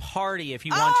for a party if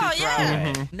you want to throw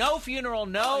it. Mm-hmm. No funeral,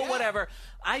 whatever.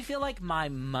 I feel like my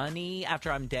money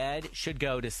after I'm dead should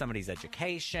go to somebody's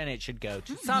education. It should go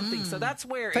to something. So that's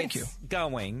where it's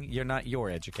going. You're not your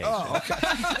education. Oh,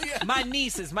 okay. My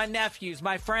nieces, my nephews,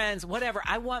 my friends, whatever.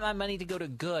 I want my money to go to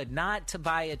good, not to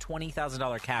buy a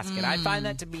 $20,000 casket. I find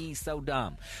that to be so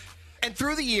dumb. And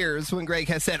through the years, when Greg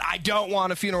has said, I don't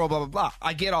want a funeral, blah, blah, blah,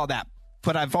 I get all that.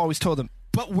 But I've always told him,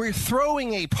 but we're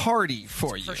throwing a party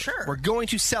for you. For sure. We're going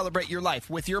to celebrate your life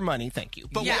with your money. Thank you.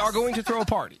 But we are going to throw a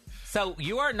party. So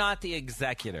you are not the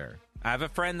executor. I have a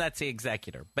friend that's the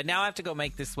executor, but now I have to go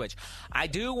make this switch. I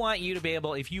do want you to be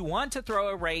able, if you want to throw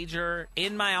a rager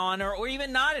in my honor or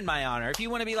even not in my honor, if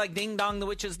you want to be like Ding Dong, the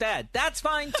witch is dead, that's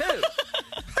fine too.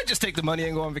 I just take the money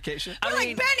and go on vacation.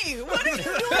 Benny, what are you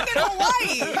doing in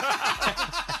Hawaii?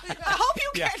 I hope you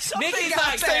catch something Nikki's out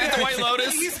like there. staying at the White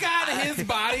Lotus. He's got his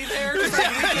body there. Just like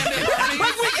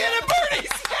Weekend at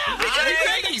Bernie's. Weekend at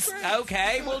Greggy's.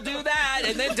 Okay, we'll do that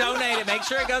and then donate it. Make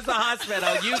sure it goes to the hospital.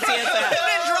 UCSF. And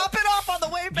then drop it off on the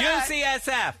way back.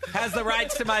 UCSF has the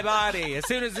rights to my body. As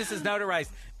soon as this is notarized,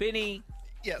 Benny.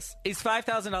 Yes. Is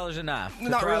 $5,000 enough?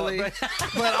 Not really. But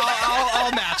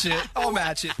I'll match it. I'll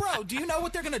match it. Bro, do you know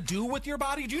what they're going to do with your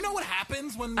body? Do you know what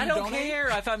happens when you I don't donate? care.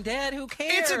 If I'm dead, who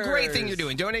cares? It's a great thing you're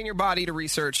doing, donating your body to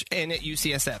research and at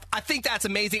UCSF. I think that's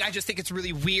amazing. I just think it's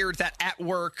really weird that at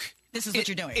work... This is what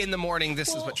you're doing. In the morning, this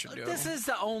is what you're doing. This is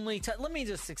the only let me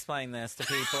just explain this to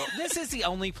people. This is the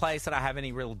only place that I have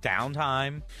any real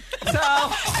downtime. So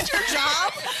that's your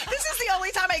job? This is the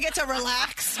only time I get to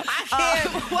relax. I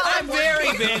can't. I'm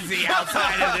very busy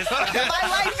outside of this. My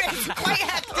life is quite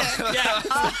hectic. Yeah.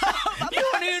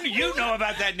 You know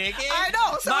about that, Nikki. I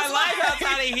know. So my life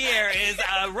outside of here is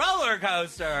a roller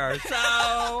coaster.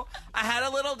 So I had a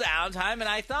little downtime, and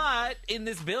I thought in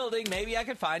this building maybe I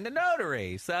could find a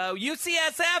notary. So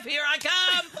UCSF, here I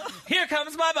come. Here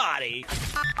comes my body.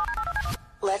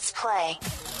 Let's play.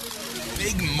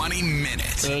 Big Money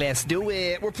Minute. Let's do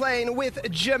it. We're playing with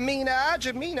Jamina.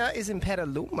 Jamina is in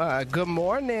Petaluma. Good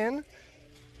morning.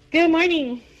 Good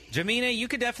morning. Jamina, you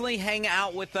could definitely hang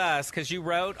out with us because you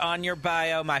wrote on your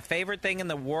bio, my favorite thing in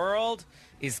the world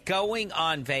is going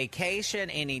on vacation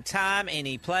anytime,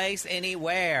 any place,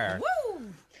 anywhere.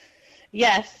 Woo!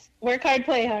 Yes. Work hard,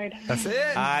 play hard. That's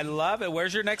it. I love it.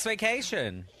 Where's your next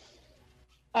vacation?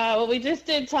 Well, we just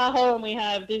did Tahoe, and we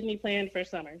have Disney planned for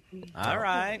summer. All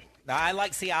right. I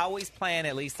always plan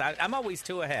at least. I'm always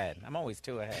 2 ahead.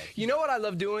 You know what I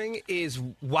love doing is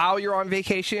while you're on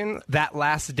vacation, that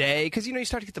last day, because, you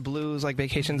start to get the blues, like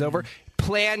vacation's over,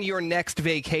 plan your next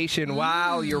vacation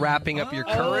while you're wrapping up your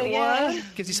current one.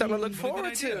 Gives you something to look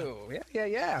forward to.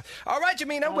 Yeah. All right,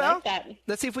 Jamina,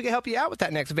 let's see if we can help you out with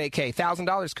that next vacay.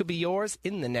 $1,000 could be yours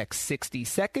in the next 60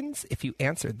 seconds if you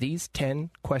answer these 10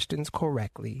 questions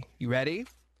correctly. You ready?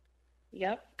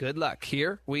 Yep. Good luck.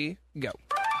 Here we go.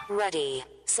 Ready,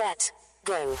 set,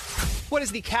 go. What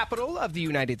is the capital of the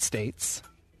United States?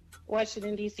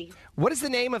 Washington, D.C. What is the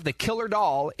name of the killer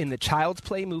doll in the Child's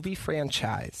Play movie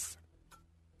franchise?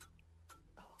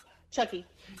 Chucky.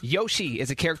 Yoshi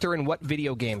is a character in what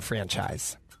video game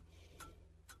franchise?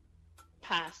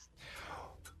 Pass.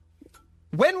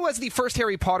 When was the first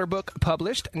Harry Potter book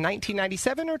published?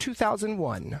 1997 or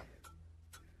 2001?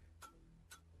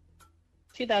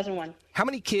 2001. How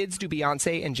many kids do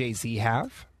Beyonce and Jay-Z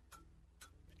have?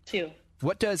 2.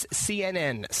 What does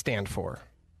CNN stand for?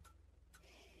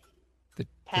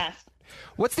 Pass.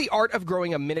 What's the art of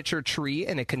growing a miniature tree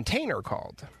in a container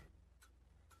called?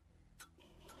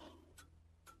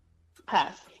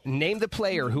 Pass. Name the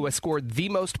player who has scored the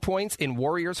most points in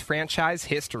Warriors franchise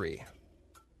history.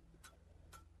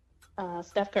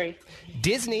 Steph Curry.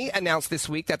 Disney announced this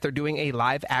week that they're doing a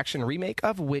live-action remake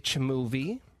of which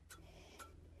movie?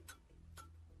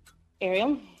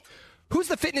 Ariel. Who's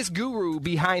the fitness guru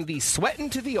behind the Sweatin'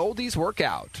 to the Oldies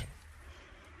workout?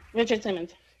 Richard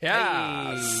Simmons.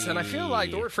 Yes. And I feel like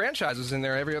the word franchise was in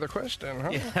there every other question. Huh?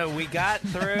 Yeah, we got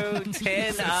through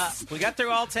 10. We got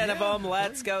through all 10 of them.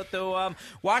 Let's go through them.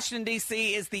 Washington,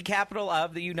 D.C. is the capital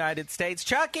of the United States.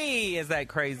 Chucky is that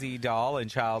crazy doll in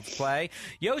Child's Play.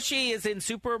 Yoshi is in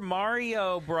Super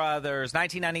Mario Brothers.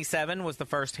 1997 was the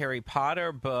first Harry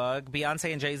Potter book.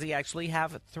 Beyonce and Jay-Z actually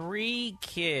have 3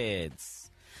 kids.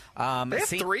 They have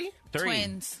 3?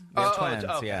 Twins. They have twins,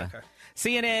 okay, yeah. okay.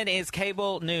 CNN is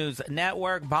cable news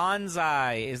network.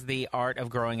 Bonsai is the art of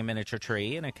growing a miniature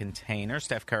tree in a container.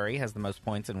 Steph Curry has the most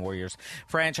points in Warriors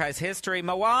franchise history.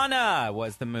 Moana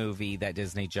was the movie that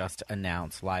Disney just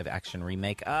announced live-action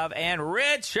remake of. And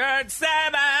Richard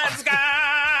Simmons,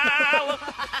 girl!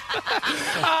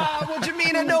 Well,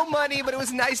 Jamina, no money, but it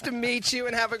was nice to meet you,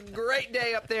 and have a great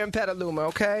day up there in Petaluma,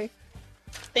 okay?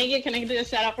 Thank you. Can I do a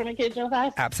shout out for my kids real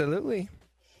fast? Absolutely.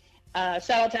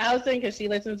 Shout out to Allison because she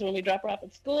listens when we drop her off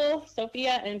at school.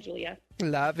 Sophia and Julia.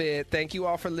 Love it. Thank you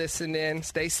all for listening.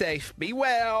 Stay safe. Be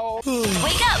well.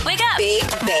 Wake up. Big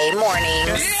Bay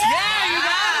Mornings.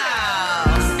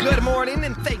 Good morning,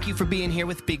 and thank you for being here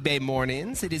with Big Bay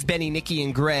Mornings. It is Benny, Nikki,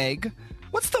 and Greg.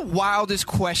 What's the wildest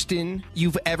question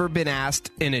you've ever been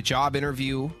asked in a job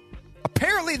interview?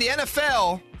 Apparently, the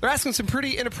NFL, they're asking some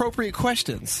pretty inappropriate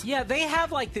questions. Yeah, they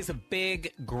have like this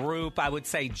big group, I would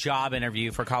say, job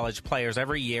interview for college players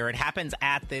every year. It happens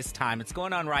at this time. It's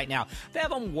going on right now. They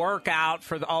have them work out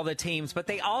for all the teams, but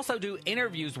they also do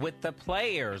interviews with the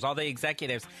players, all the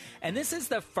executives. And this is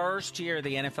the first year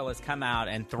the NFL has come out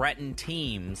and threatened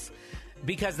teams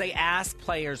because they ask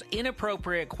players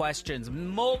inappropriate questions.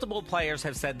 Multiple players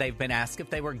have said they've been asked if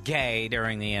they were gay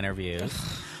during the interviews.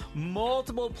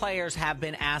 Multiple players have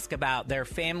been asked about their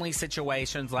family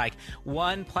situations. Like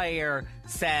one player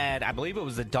said, I believe it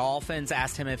was the Dolphins,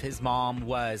 asked him if his mom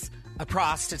was a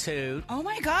prostitute. Oh,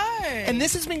 my God. And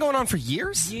this has been going on for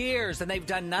years? Years, and they've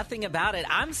done nothing about it.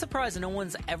 I'm surprised no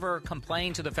one's ever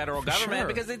complained to the federal government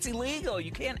because it's illegal.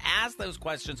 You can't ask those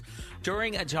questions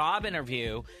during a job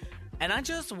interview. And I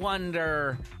just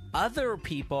wonder, other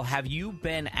people, have you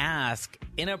been asked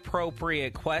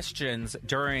inappropriate questions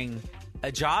during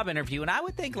a job interview? And I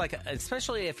would think, like,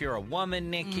 especially if you're a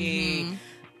woman, Nikki,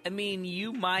 I mean,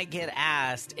 you might get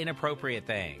asked inappropriate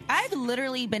things. I've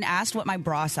literally been asked what my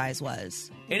bra size was.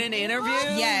 In an interview?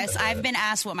 Yes, I've been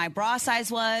asked what my bra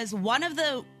size was. One of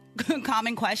the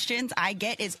common questions I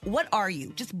get is, what are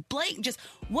you? Just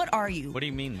what are you? What do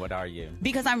you mean, what are you?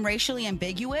 Because I'm racially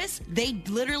ambiguous, they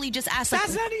literally just ask,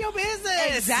 that's none of your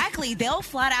business. Exactly. They'll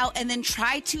flat out and then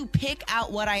try to pick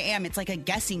out what I am. It's like a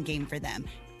guessing game for them.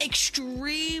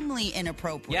 Extremely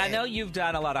inappropriate. Yeah, I know you've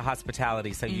done a lot of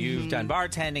hospitality, so you've done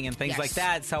bartending and things like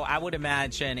that. So I would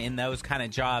imagine in those kind of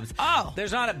jobs,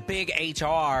 there's not a big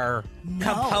HR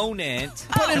component.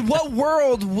 But in what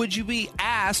world would you be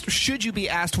asked, or should you be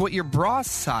asked, what your bra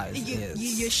size is?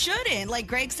 You shouldn't. Like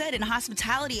Greg said, in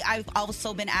hospitality, I've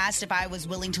also been asked if I was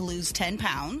willing to lose 10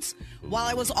 pounds while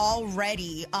I was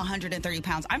already 130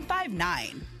 pounds. I'm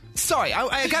 5'9". Sorry,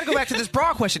 I got to go back to this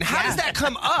bra question. How does that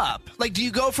come up? Like, do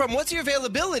you go from what's your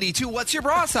availability to what's your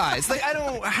bra size? Like,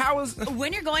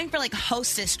 When you're going for, like,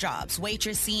 hostess jobs,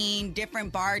 waitressing,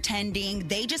 different bartending,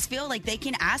 they just feel like they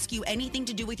can ask you anything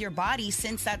to do with your body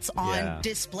since that's on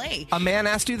display. A man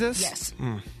asked you this? Yes.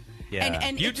 Yeah.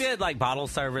 And you did like bottle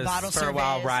service for a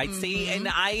while, right? See, and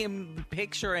I am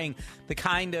picturing the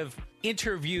kind of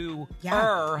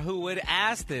interviewer who would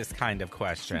ask this kind of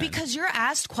question. Because you're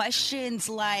asked questions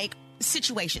like,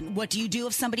 situation, what do you do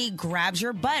if somebody grabs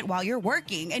your butt while you're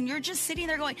working? And you're just sitting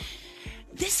there going,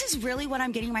 this is really what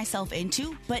I'm getting myself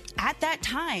into. But at that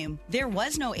time, there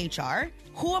was no HR.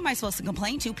 Who am I supposed to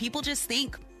complain to? People just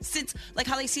think, since like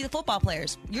how they see the football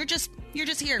players, you're just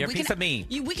here. You're a piece of meat.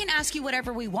 We can ask you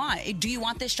whatever we want. Do you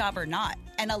want this job or not?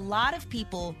 And a lot of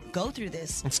people go through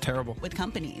this. It's terrible with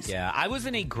companies. Yeah, I was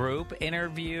in a group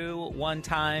interview one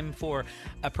time for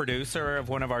a producer of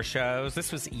one of our shows.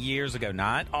 This was years ago,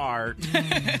 not Art,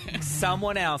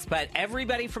 someone else, but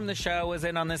everybody from the show was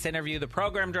in on this interview. The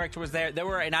program director was there. There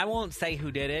were, and I won't say who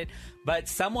did it, but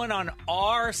someone on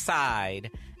our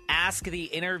side asked the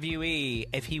interviewee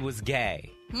if he was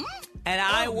gay. And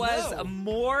I was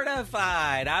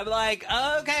mortified. I'm like,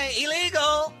 okay,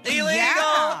 illegal.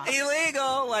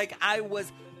 Like, I was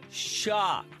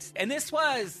shocked. And this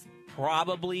was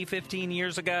probably 15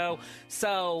 years ago.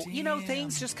 So,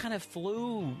 things just kind of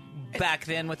flew back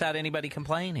then without anybody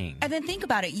complaining. And then think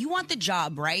about it. You want the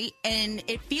job, right? And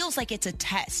it feels like it's a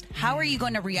test. How are you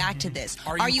going to react to this?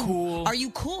 Are you cool? Are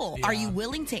you cool? Yeah. Are you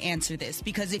willing to answer this?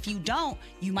 Because if you don't,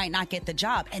 you might not get the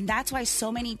job. And that's why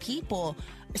so many people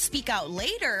speak out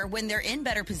later when they're in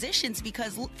better positions,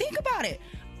 because think about it.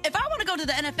 if I want to go to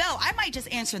the NFL, I might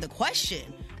just answer the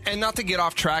question. And not to get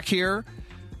off track here,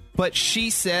 but She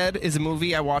Said is a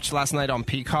movie I watched last night on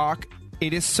Peacock.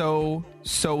 It is so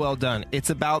well done. It's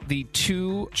about the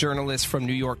 2 journalists from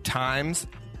New York Times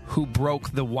who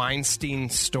broke the Weinstein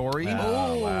story.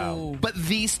 Oh, wow. But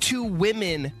these 2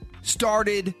 women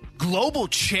started global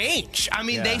change. I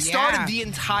mean, they started the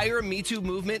entire Me Too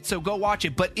movement, so go watch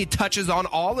it. But it touches on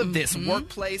all of this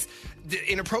workplace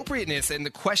inappropriateness and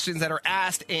the questions that are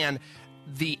asked and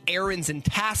the errands and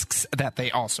tasks that they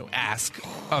also ask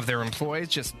of their employees.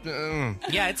 Just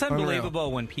yeah, it's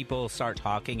unbelievable when people start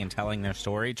talking and telling their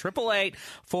story.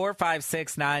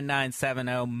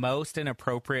 888-456-9970. Most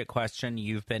inappropriate question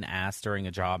you've been asked during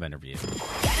a job interview.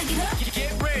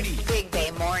 Get ready. Big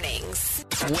Bay Mornings.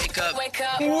 Wake up. Wake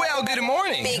up. Well, good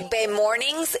morning. Big Bay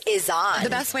Mornings is on. The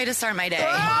best way to start my day.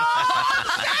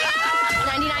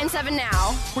 99.7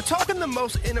 now. We're talking the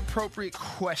most inappropriate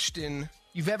question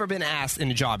you've ever been asked in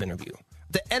a job interview.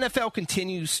 The NFL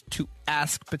continues to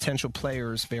ask potential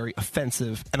players very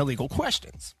offensive and illegal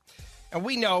questions. And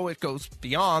we know it goes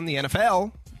beyond the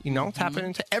NFL. You know, it's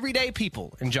happening to everyday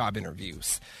people in job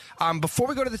interviews. Before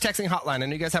we go to the texting hotline, I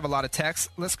know you guys have a lot of texts.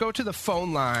 Let's go to the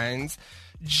phone lines.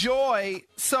 Joy,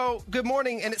 so good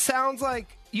morning. And it sounds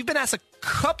like you've been asked a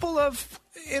couple of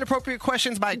inappropriate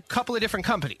questions by a couple of different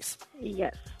companies.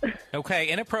 Yes. Okay,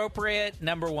 inappropriate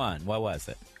number 1. What was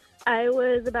it? I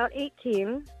was about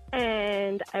 18,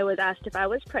 and I was asked if I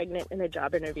was pregnant in a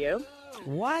job interview.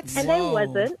 What? And I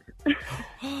wasn't.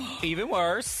 Even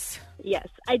worse. Yes,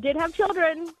 I did have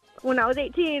children when I was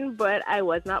 18, but I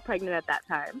was not pregnant at that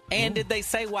time. And did they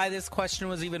say why this question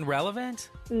was even relevant?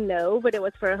 No, but it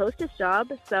was for a hostess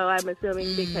job, so I'm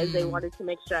assuming because they wanted to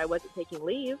make sure I wasn't taking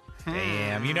leave.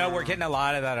 Damn. You know, we're getting a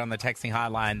lot of that on the texting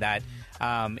hotline that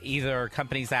either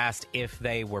companies asked if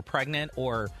they were pregnant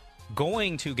or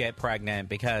going to get pregnant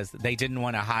because they didn't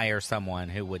want to hire someone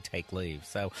who would take leave.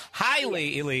 So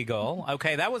highly illegal.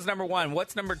 Okay, that was number 1.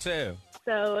 What's number 2?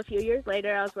 So a few years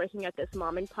later, I was working at this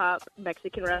mom and pop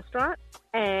Mexican restaurant,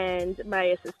 and my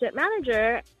assistant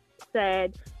manager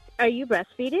said, "Are you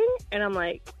breastfeeding?" And I'm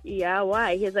like, "Yeah,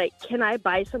 why?" He's like, "Can I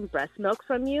buy some breast milk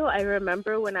from you? I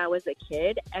remember when I was a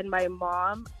kid, and my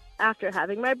mom, after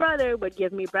having my brother, would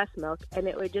give me breast milk, and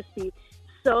it would just be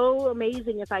so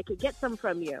amazing if I could get some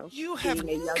from you." You have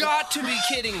got to be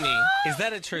kidding me. Is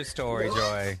that a true story,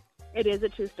 Joy? It is a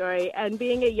true story. And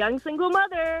being a young single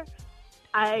mother,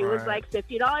 I was like,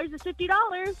 $50 is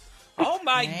 $50. Oh,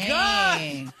 my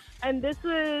God. And this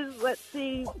was,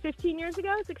 15 years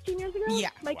ago, 16 years ago? Yeah.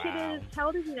 My kid is, how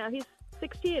old is he now? He's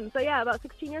 16. So, yeah, about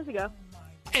 16 years ago.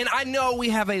 And I know we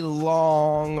have a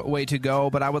long way to go,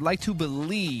 but I would like to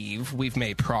believe we've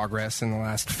made progress in the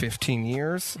last 15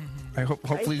 years. I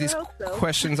hopefully these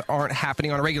questions aren't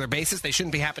happening on a regular basis. They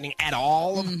shouldn't be happening at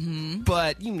all.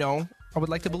 But, you know, I would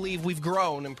like to believe we've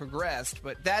grown and progressed.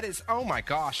 But that is, oh my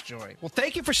gosh, Joy. Well,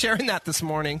 thank you for sharing that this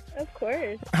morning. Of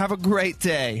course. Have a great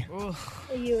day.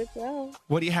 You as well.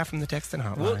 What do you have from the texting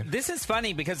hotline? Well, this is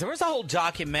funny because there was a whole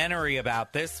documentary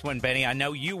about this one, Benny. I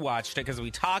know you watched it because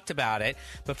we talked about it.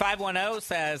 But 510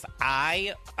 says,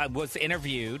 I was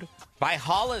interviewed by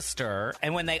Hollister,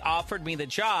 and when they offered me the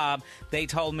job, they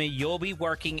told me you'll be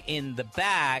working in the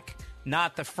back,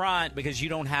 not the front, because you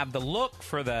don't have the look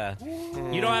for the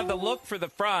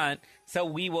front, so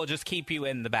we will just keep you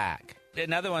in the back.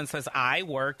 Another one says, I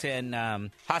worked in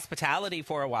hospitality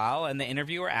for a while, and the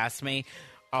interviewer asked me,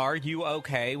 are you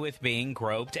okay with being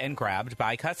groped and grabbed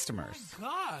by customers?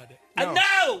 God.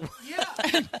 No! Yeah.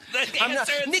 The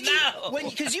answer is Nikki, no.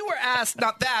 Because you were asked,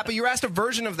 not that, but you were asked a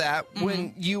version of that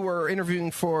when you were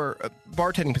interviewing for a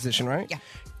bartending position, right? Yeah.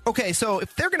 Okay, so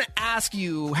if they're going to ask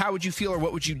you, how would you feel or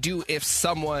what would you do if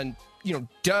someone,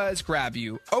 does grab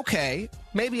you? Okay,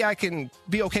 maybe I can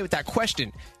be okay with that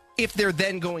question. If they're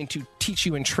then going to teach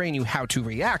you and train you how to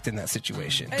react in that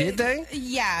situation. Did they?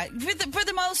 Yeah. For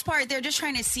the most part, they're just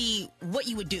trying to see what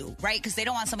you would do, right? Because they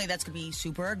don't want somebody that's going to be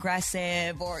super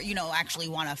aggressive or, actually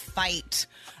want to fight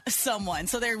someone.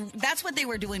 So that's what they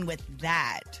were doing with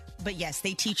that. But yes,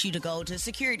 they teach you to go to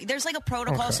security. There's like a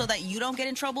protocol so that you don't get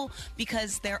in trouble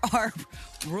because there are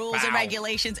rules and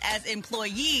regulations as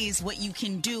employees what you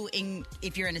can do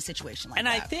if you're in a situation like that. And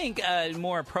I think a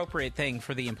more appropriate thing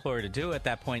for the employer to do at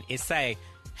that point is say,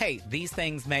 hey, these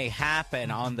things may happen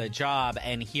on the job,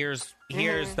 and here's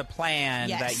the plan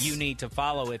that you need to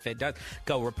follow. If it does,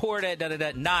 go report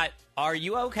it, not Are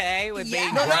you okay with being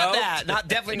No, broke? not that.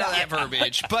 Definitely not that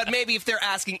verbiage. But maybe if they're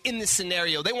asking in this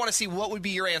scenario, they want to see what would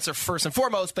be your answer first and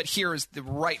foremost, but here's the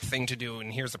right thing to do,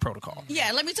 and here's the protocol.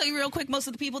 Yeah, let me tell you real quick, most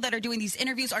of the people that are doing these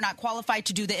interviews are not qualified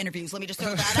to do the interviews. Let me just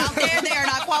throw that out there. They are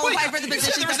not qualified for the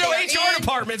position. There was no HR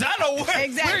departments. I don't know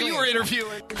where you were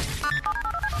interviewing.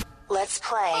 Let's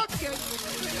play.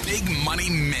 Big Money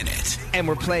Minute. And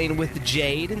we're playing with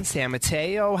Jade and San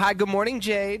Mateo. Hi, good morning,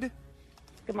 Jade.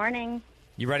 Good morning.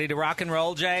 You ready to rock and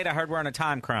roll, Jade? I heard we're on a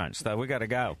time crunch, so we got to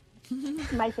go.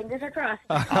 My fingers are crossed.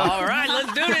 All right,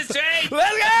 let's do this, Jade.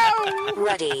 Let's go.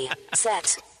 Ready,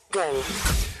 set, go.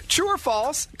 True or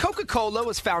false? Coca-Cola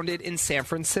was founded in San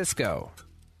Francisco.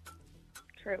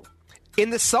 True. In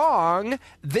the song,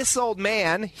 This Old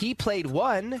Man, he played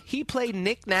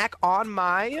Knick-Knack on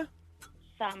My...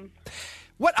 Thumb.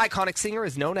 What iconic singer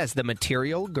is known as the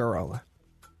Material Girl?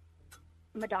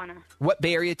 Madonna. What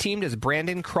Bay Area team does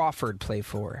Brandon Crawford play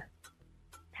for?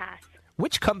 Pass.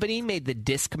 Which company made the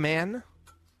Discman?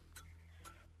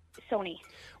 Sony.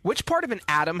 Which part of an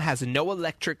atom has no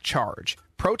electric charge?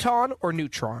 Proton or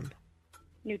neutron?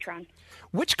 Neutron.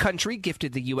 Which country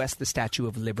gifted the U.S. the Statue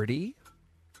of Liberty?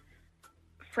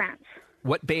 France.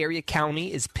 What Bay Area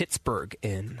county is Pittsburgh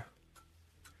in?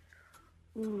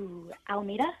 Ooh,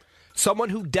 Alameda. Someone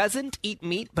who doesn't eat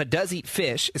meat but does eat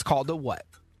fish is called a what?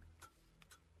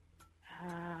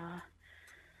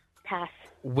 Pass.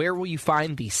 Where will you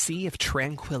find the Sea of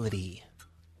Tranquility?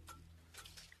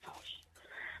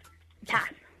 Pass.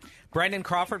 Brandon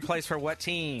Crawford plays for what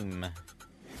team?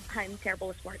 I'm terrible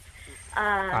with sports.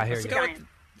 I hear you. Giants.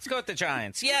 Let's go with the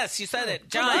Giants. Yes, you said it. All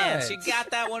Giants. right. You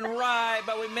got that one right,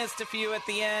 but we missed a few at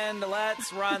the end.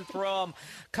 Let's run through them.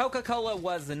 Coca-Cola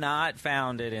was not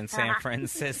founded in San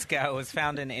Francisco. It was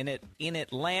founded in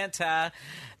Atlanta.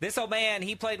 This old man,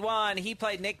 he played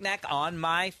Knick-Knack on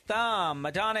My Thumb.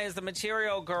 Madonna is the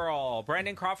Material Girl.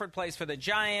 Brandon Crawford plays for the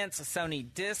Giants. Sony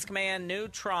Discman.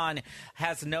 Neutron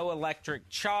has no electric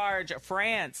charge.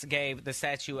 France gave the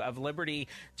Statue of Liberty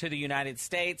to the United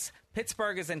States.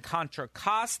 Pittsburgh is in Contra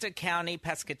Costa County.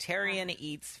 Pescatarian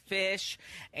eats fish.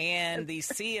 And the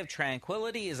Sea of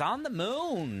Tranquility is on the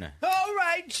moon. All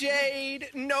right, Jade.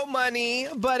 No money,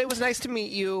 but it was nice to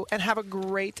meet you, and have a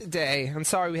great day. I'm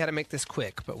sorry we had to make this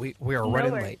quick, but we are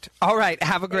running worries. late. All right,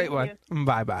 have a great Thank one.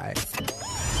 Bye-bye.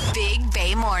 Big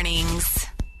Bay Mornings.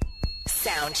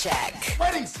 Sound check.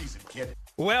 Wedding season, kid.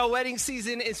 Well, wedding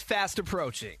season is fast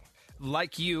approaching.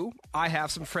 Like you, I have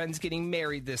some friends getting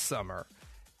married this summer.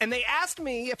 And they asked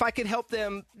me if I could help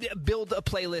them build a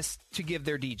playlist to give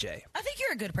their DJ. I think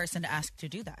you're a good person to ask to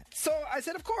do that. So I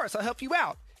said, of course, I'll help you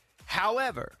out.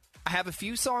 However, I have a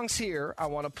few songs here I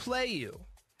want to play you.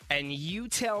 And you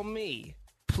tell me,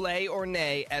 play or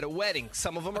nay at a wedding.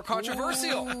 Some of them are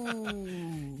controversial.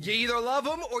 You either love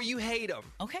them or you hate them.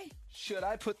 Okay. Should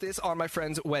I put this on my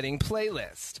friend's wedding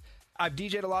playlist? I've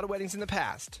DJ'd a lot of weddings in the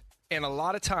past. And a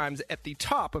lot of times at the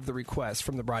top of the request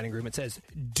from the bride and groom, it says,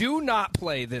 do not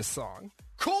play this song.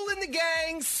 Kool and the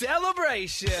Gang,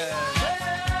 Celebration.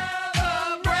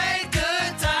 Celebrate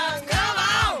good times. Come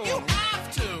on. You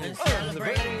have to.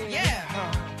 Celebrate.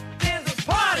 Yeah. There's a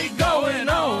party going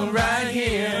on right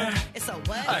here. It's a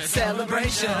what? A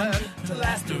celebration to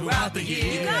last throughout the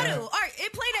year. You got to. All right,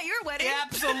 it played at your wedding.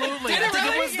 Absolutely. Did it I think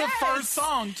really? it was Yes. the first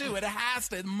song, too. It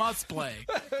must play.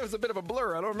 It was a bit of a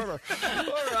blur. I don't remember. All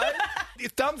right.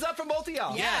 Thumbs up from both of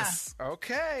y'all. Yes.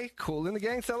 Okay. Kool and the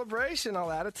Gang, Celebration.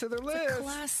 I'll add it to their list.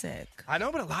 Classic. I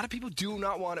know, but a lot of people do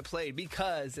not want it played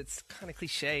because it's kind of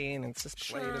cliche and it's just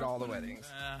played at all the weddings.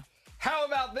 How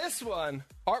about this one?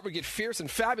 Art would get fierce and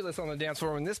fabulous on the dance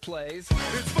floor when this plays.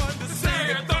 It's fun to sing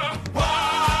at the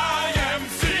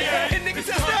YMCA. And nigga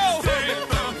says no. Sing at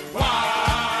the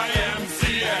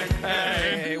YMCA.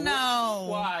 Hey, No.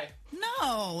 why?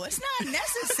 No, it's not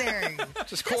necessary.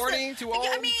 Just corny, too old?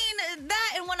 I mean,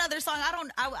 that and one other song.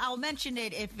 I'll mention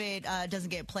it if it doesn't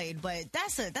get played, but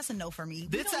that's a no for me.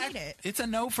 We don't need it. It's a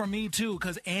no for me, too,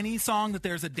 because any song that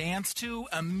there's a dance to,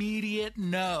 immediate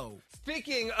no.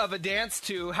 Speaking of a dance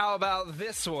to, how about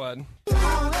this one?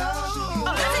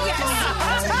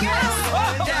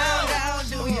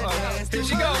 Here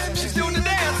she goes. She's doing the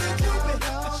dance.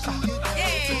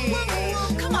 Hey,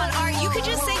 come on, Art. You could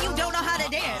just say you don't know how to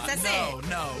dance. That's it.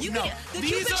 No. The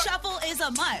Cupid Shuffle is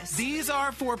a must. These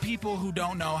are for people who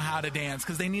don't know how to dance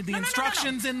because they need the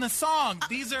instructions in the song.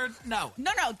 These are, no.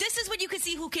 No. This is when you can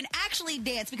see who can actually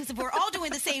dance, because if we're all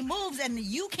doing the same moves and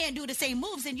you can't do the same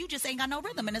moves, then you just ain't got no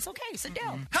rhythm, and it's okay. Sit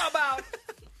down. How about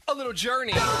a little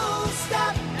Journey? Don't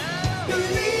stop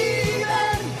believing.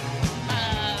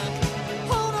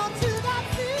 Hold on to that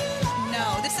feeling.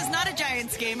 No, this is not a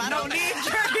Giants game. I don't need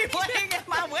Journey playing at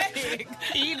my wedding.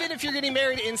 Even if you're getting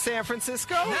married in San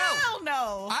Francisco? Hell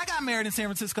no. I got married in San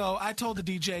Francisco. I told the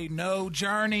DJ, no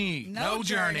journey. No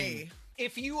journey.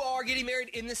 If you are getting married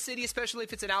in the city, especially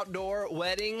if it's an outdoor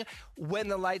wedding, when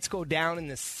the lights go down in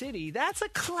the city, that's a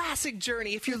classic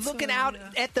journey. If you're looking out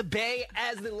at the bay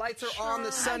as the lights are on,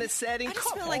 the sun is setting, I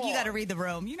just feel like you got to read the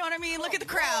room. You know what I mean? Look at the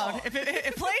crowd.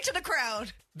 If play to the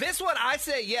crowd. This one, I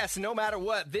say yes, no matter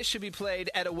what. This should be played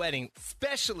at a wedding,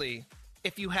 especially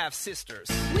if you have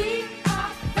sisters. We are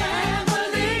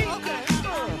family. Okay.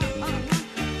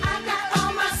 I got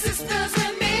all my sisters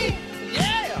with me.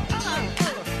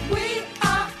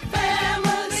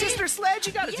 Sledge,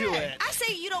 you gotta do it. I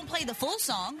say you don't play the full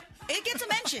song. It gets a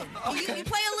mention. You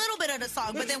play a little bit of the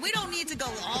song, but then we don't need to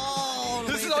go all the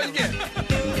way. This is all you get.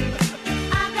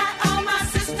 I got all my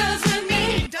sisters with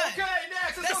me. Done. Okay,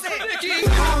 next, let's go to Nikki.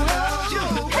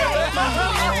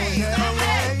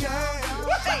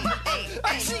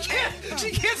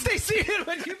 She can't stay seated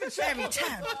when you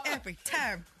Every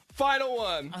time. Final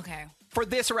one. Okay. For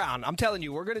this round, I'm telling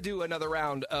you, we're gonna do another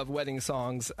round of wedding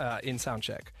songs in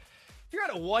Soundcheck. If you're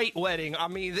at a white wedding, I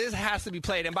mean, this has to be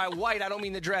played. And by white, I don't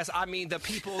mean the dress. I mean the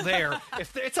people there.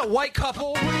 If it's a white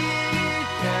couple... Never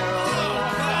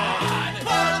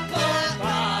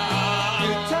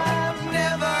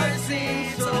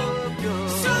seemed so good.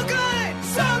 So good!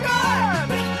 So good!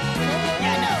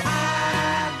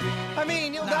 I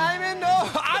mean, Neil Diamond, no,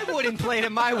 I wouldn't play it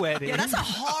at my wedding. Yeah, that's a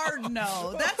hard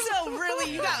no. That's a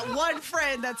really, you got one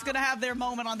friend that's going to have their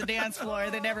moment on the dance floor,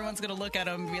 and then everyone's going to look at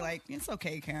them and be like, it's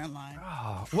okay, Caroline.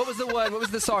 Oh, what was the one? What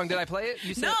was the song? Did I play it?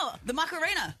 You said no, the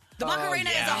Macarena. The Macarena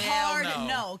is a hard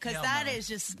no, because that is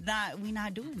just not, we're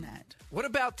not doing that. What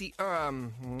about the, I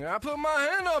put my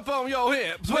hand up on your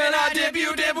hips. When I dip,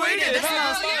 you dip, we dip.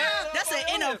 That's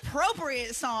an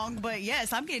inappropriate song, but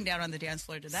yes, I'm getting down on the dance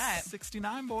floor to that.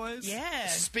 69 boys. Yeah.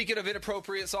 Speaking of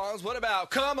inappropriate songs, what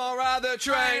about Come On Ride the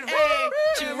Train? Hey,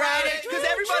 to ride it. Because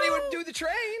everybody would do the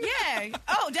train. Yeah.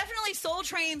 Oh, definitely Soul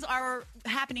Trains are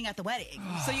happening at the wedding.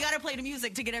 So you got to play the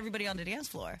music to get everybody on the dance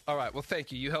floor. All right. Well,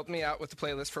 thank you. You helped me out with the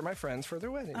playlist for my friends for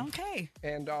their wedding. Okay.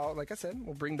 And like I said,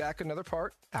 we'll bring back another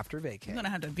part after vacay. I'm going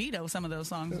to have to veto some of those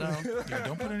songs, though. Yeah,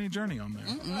 don't put any Journey on there.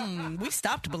 We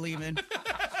stopped believing.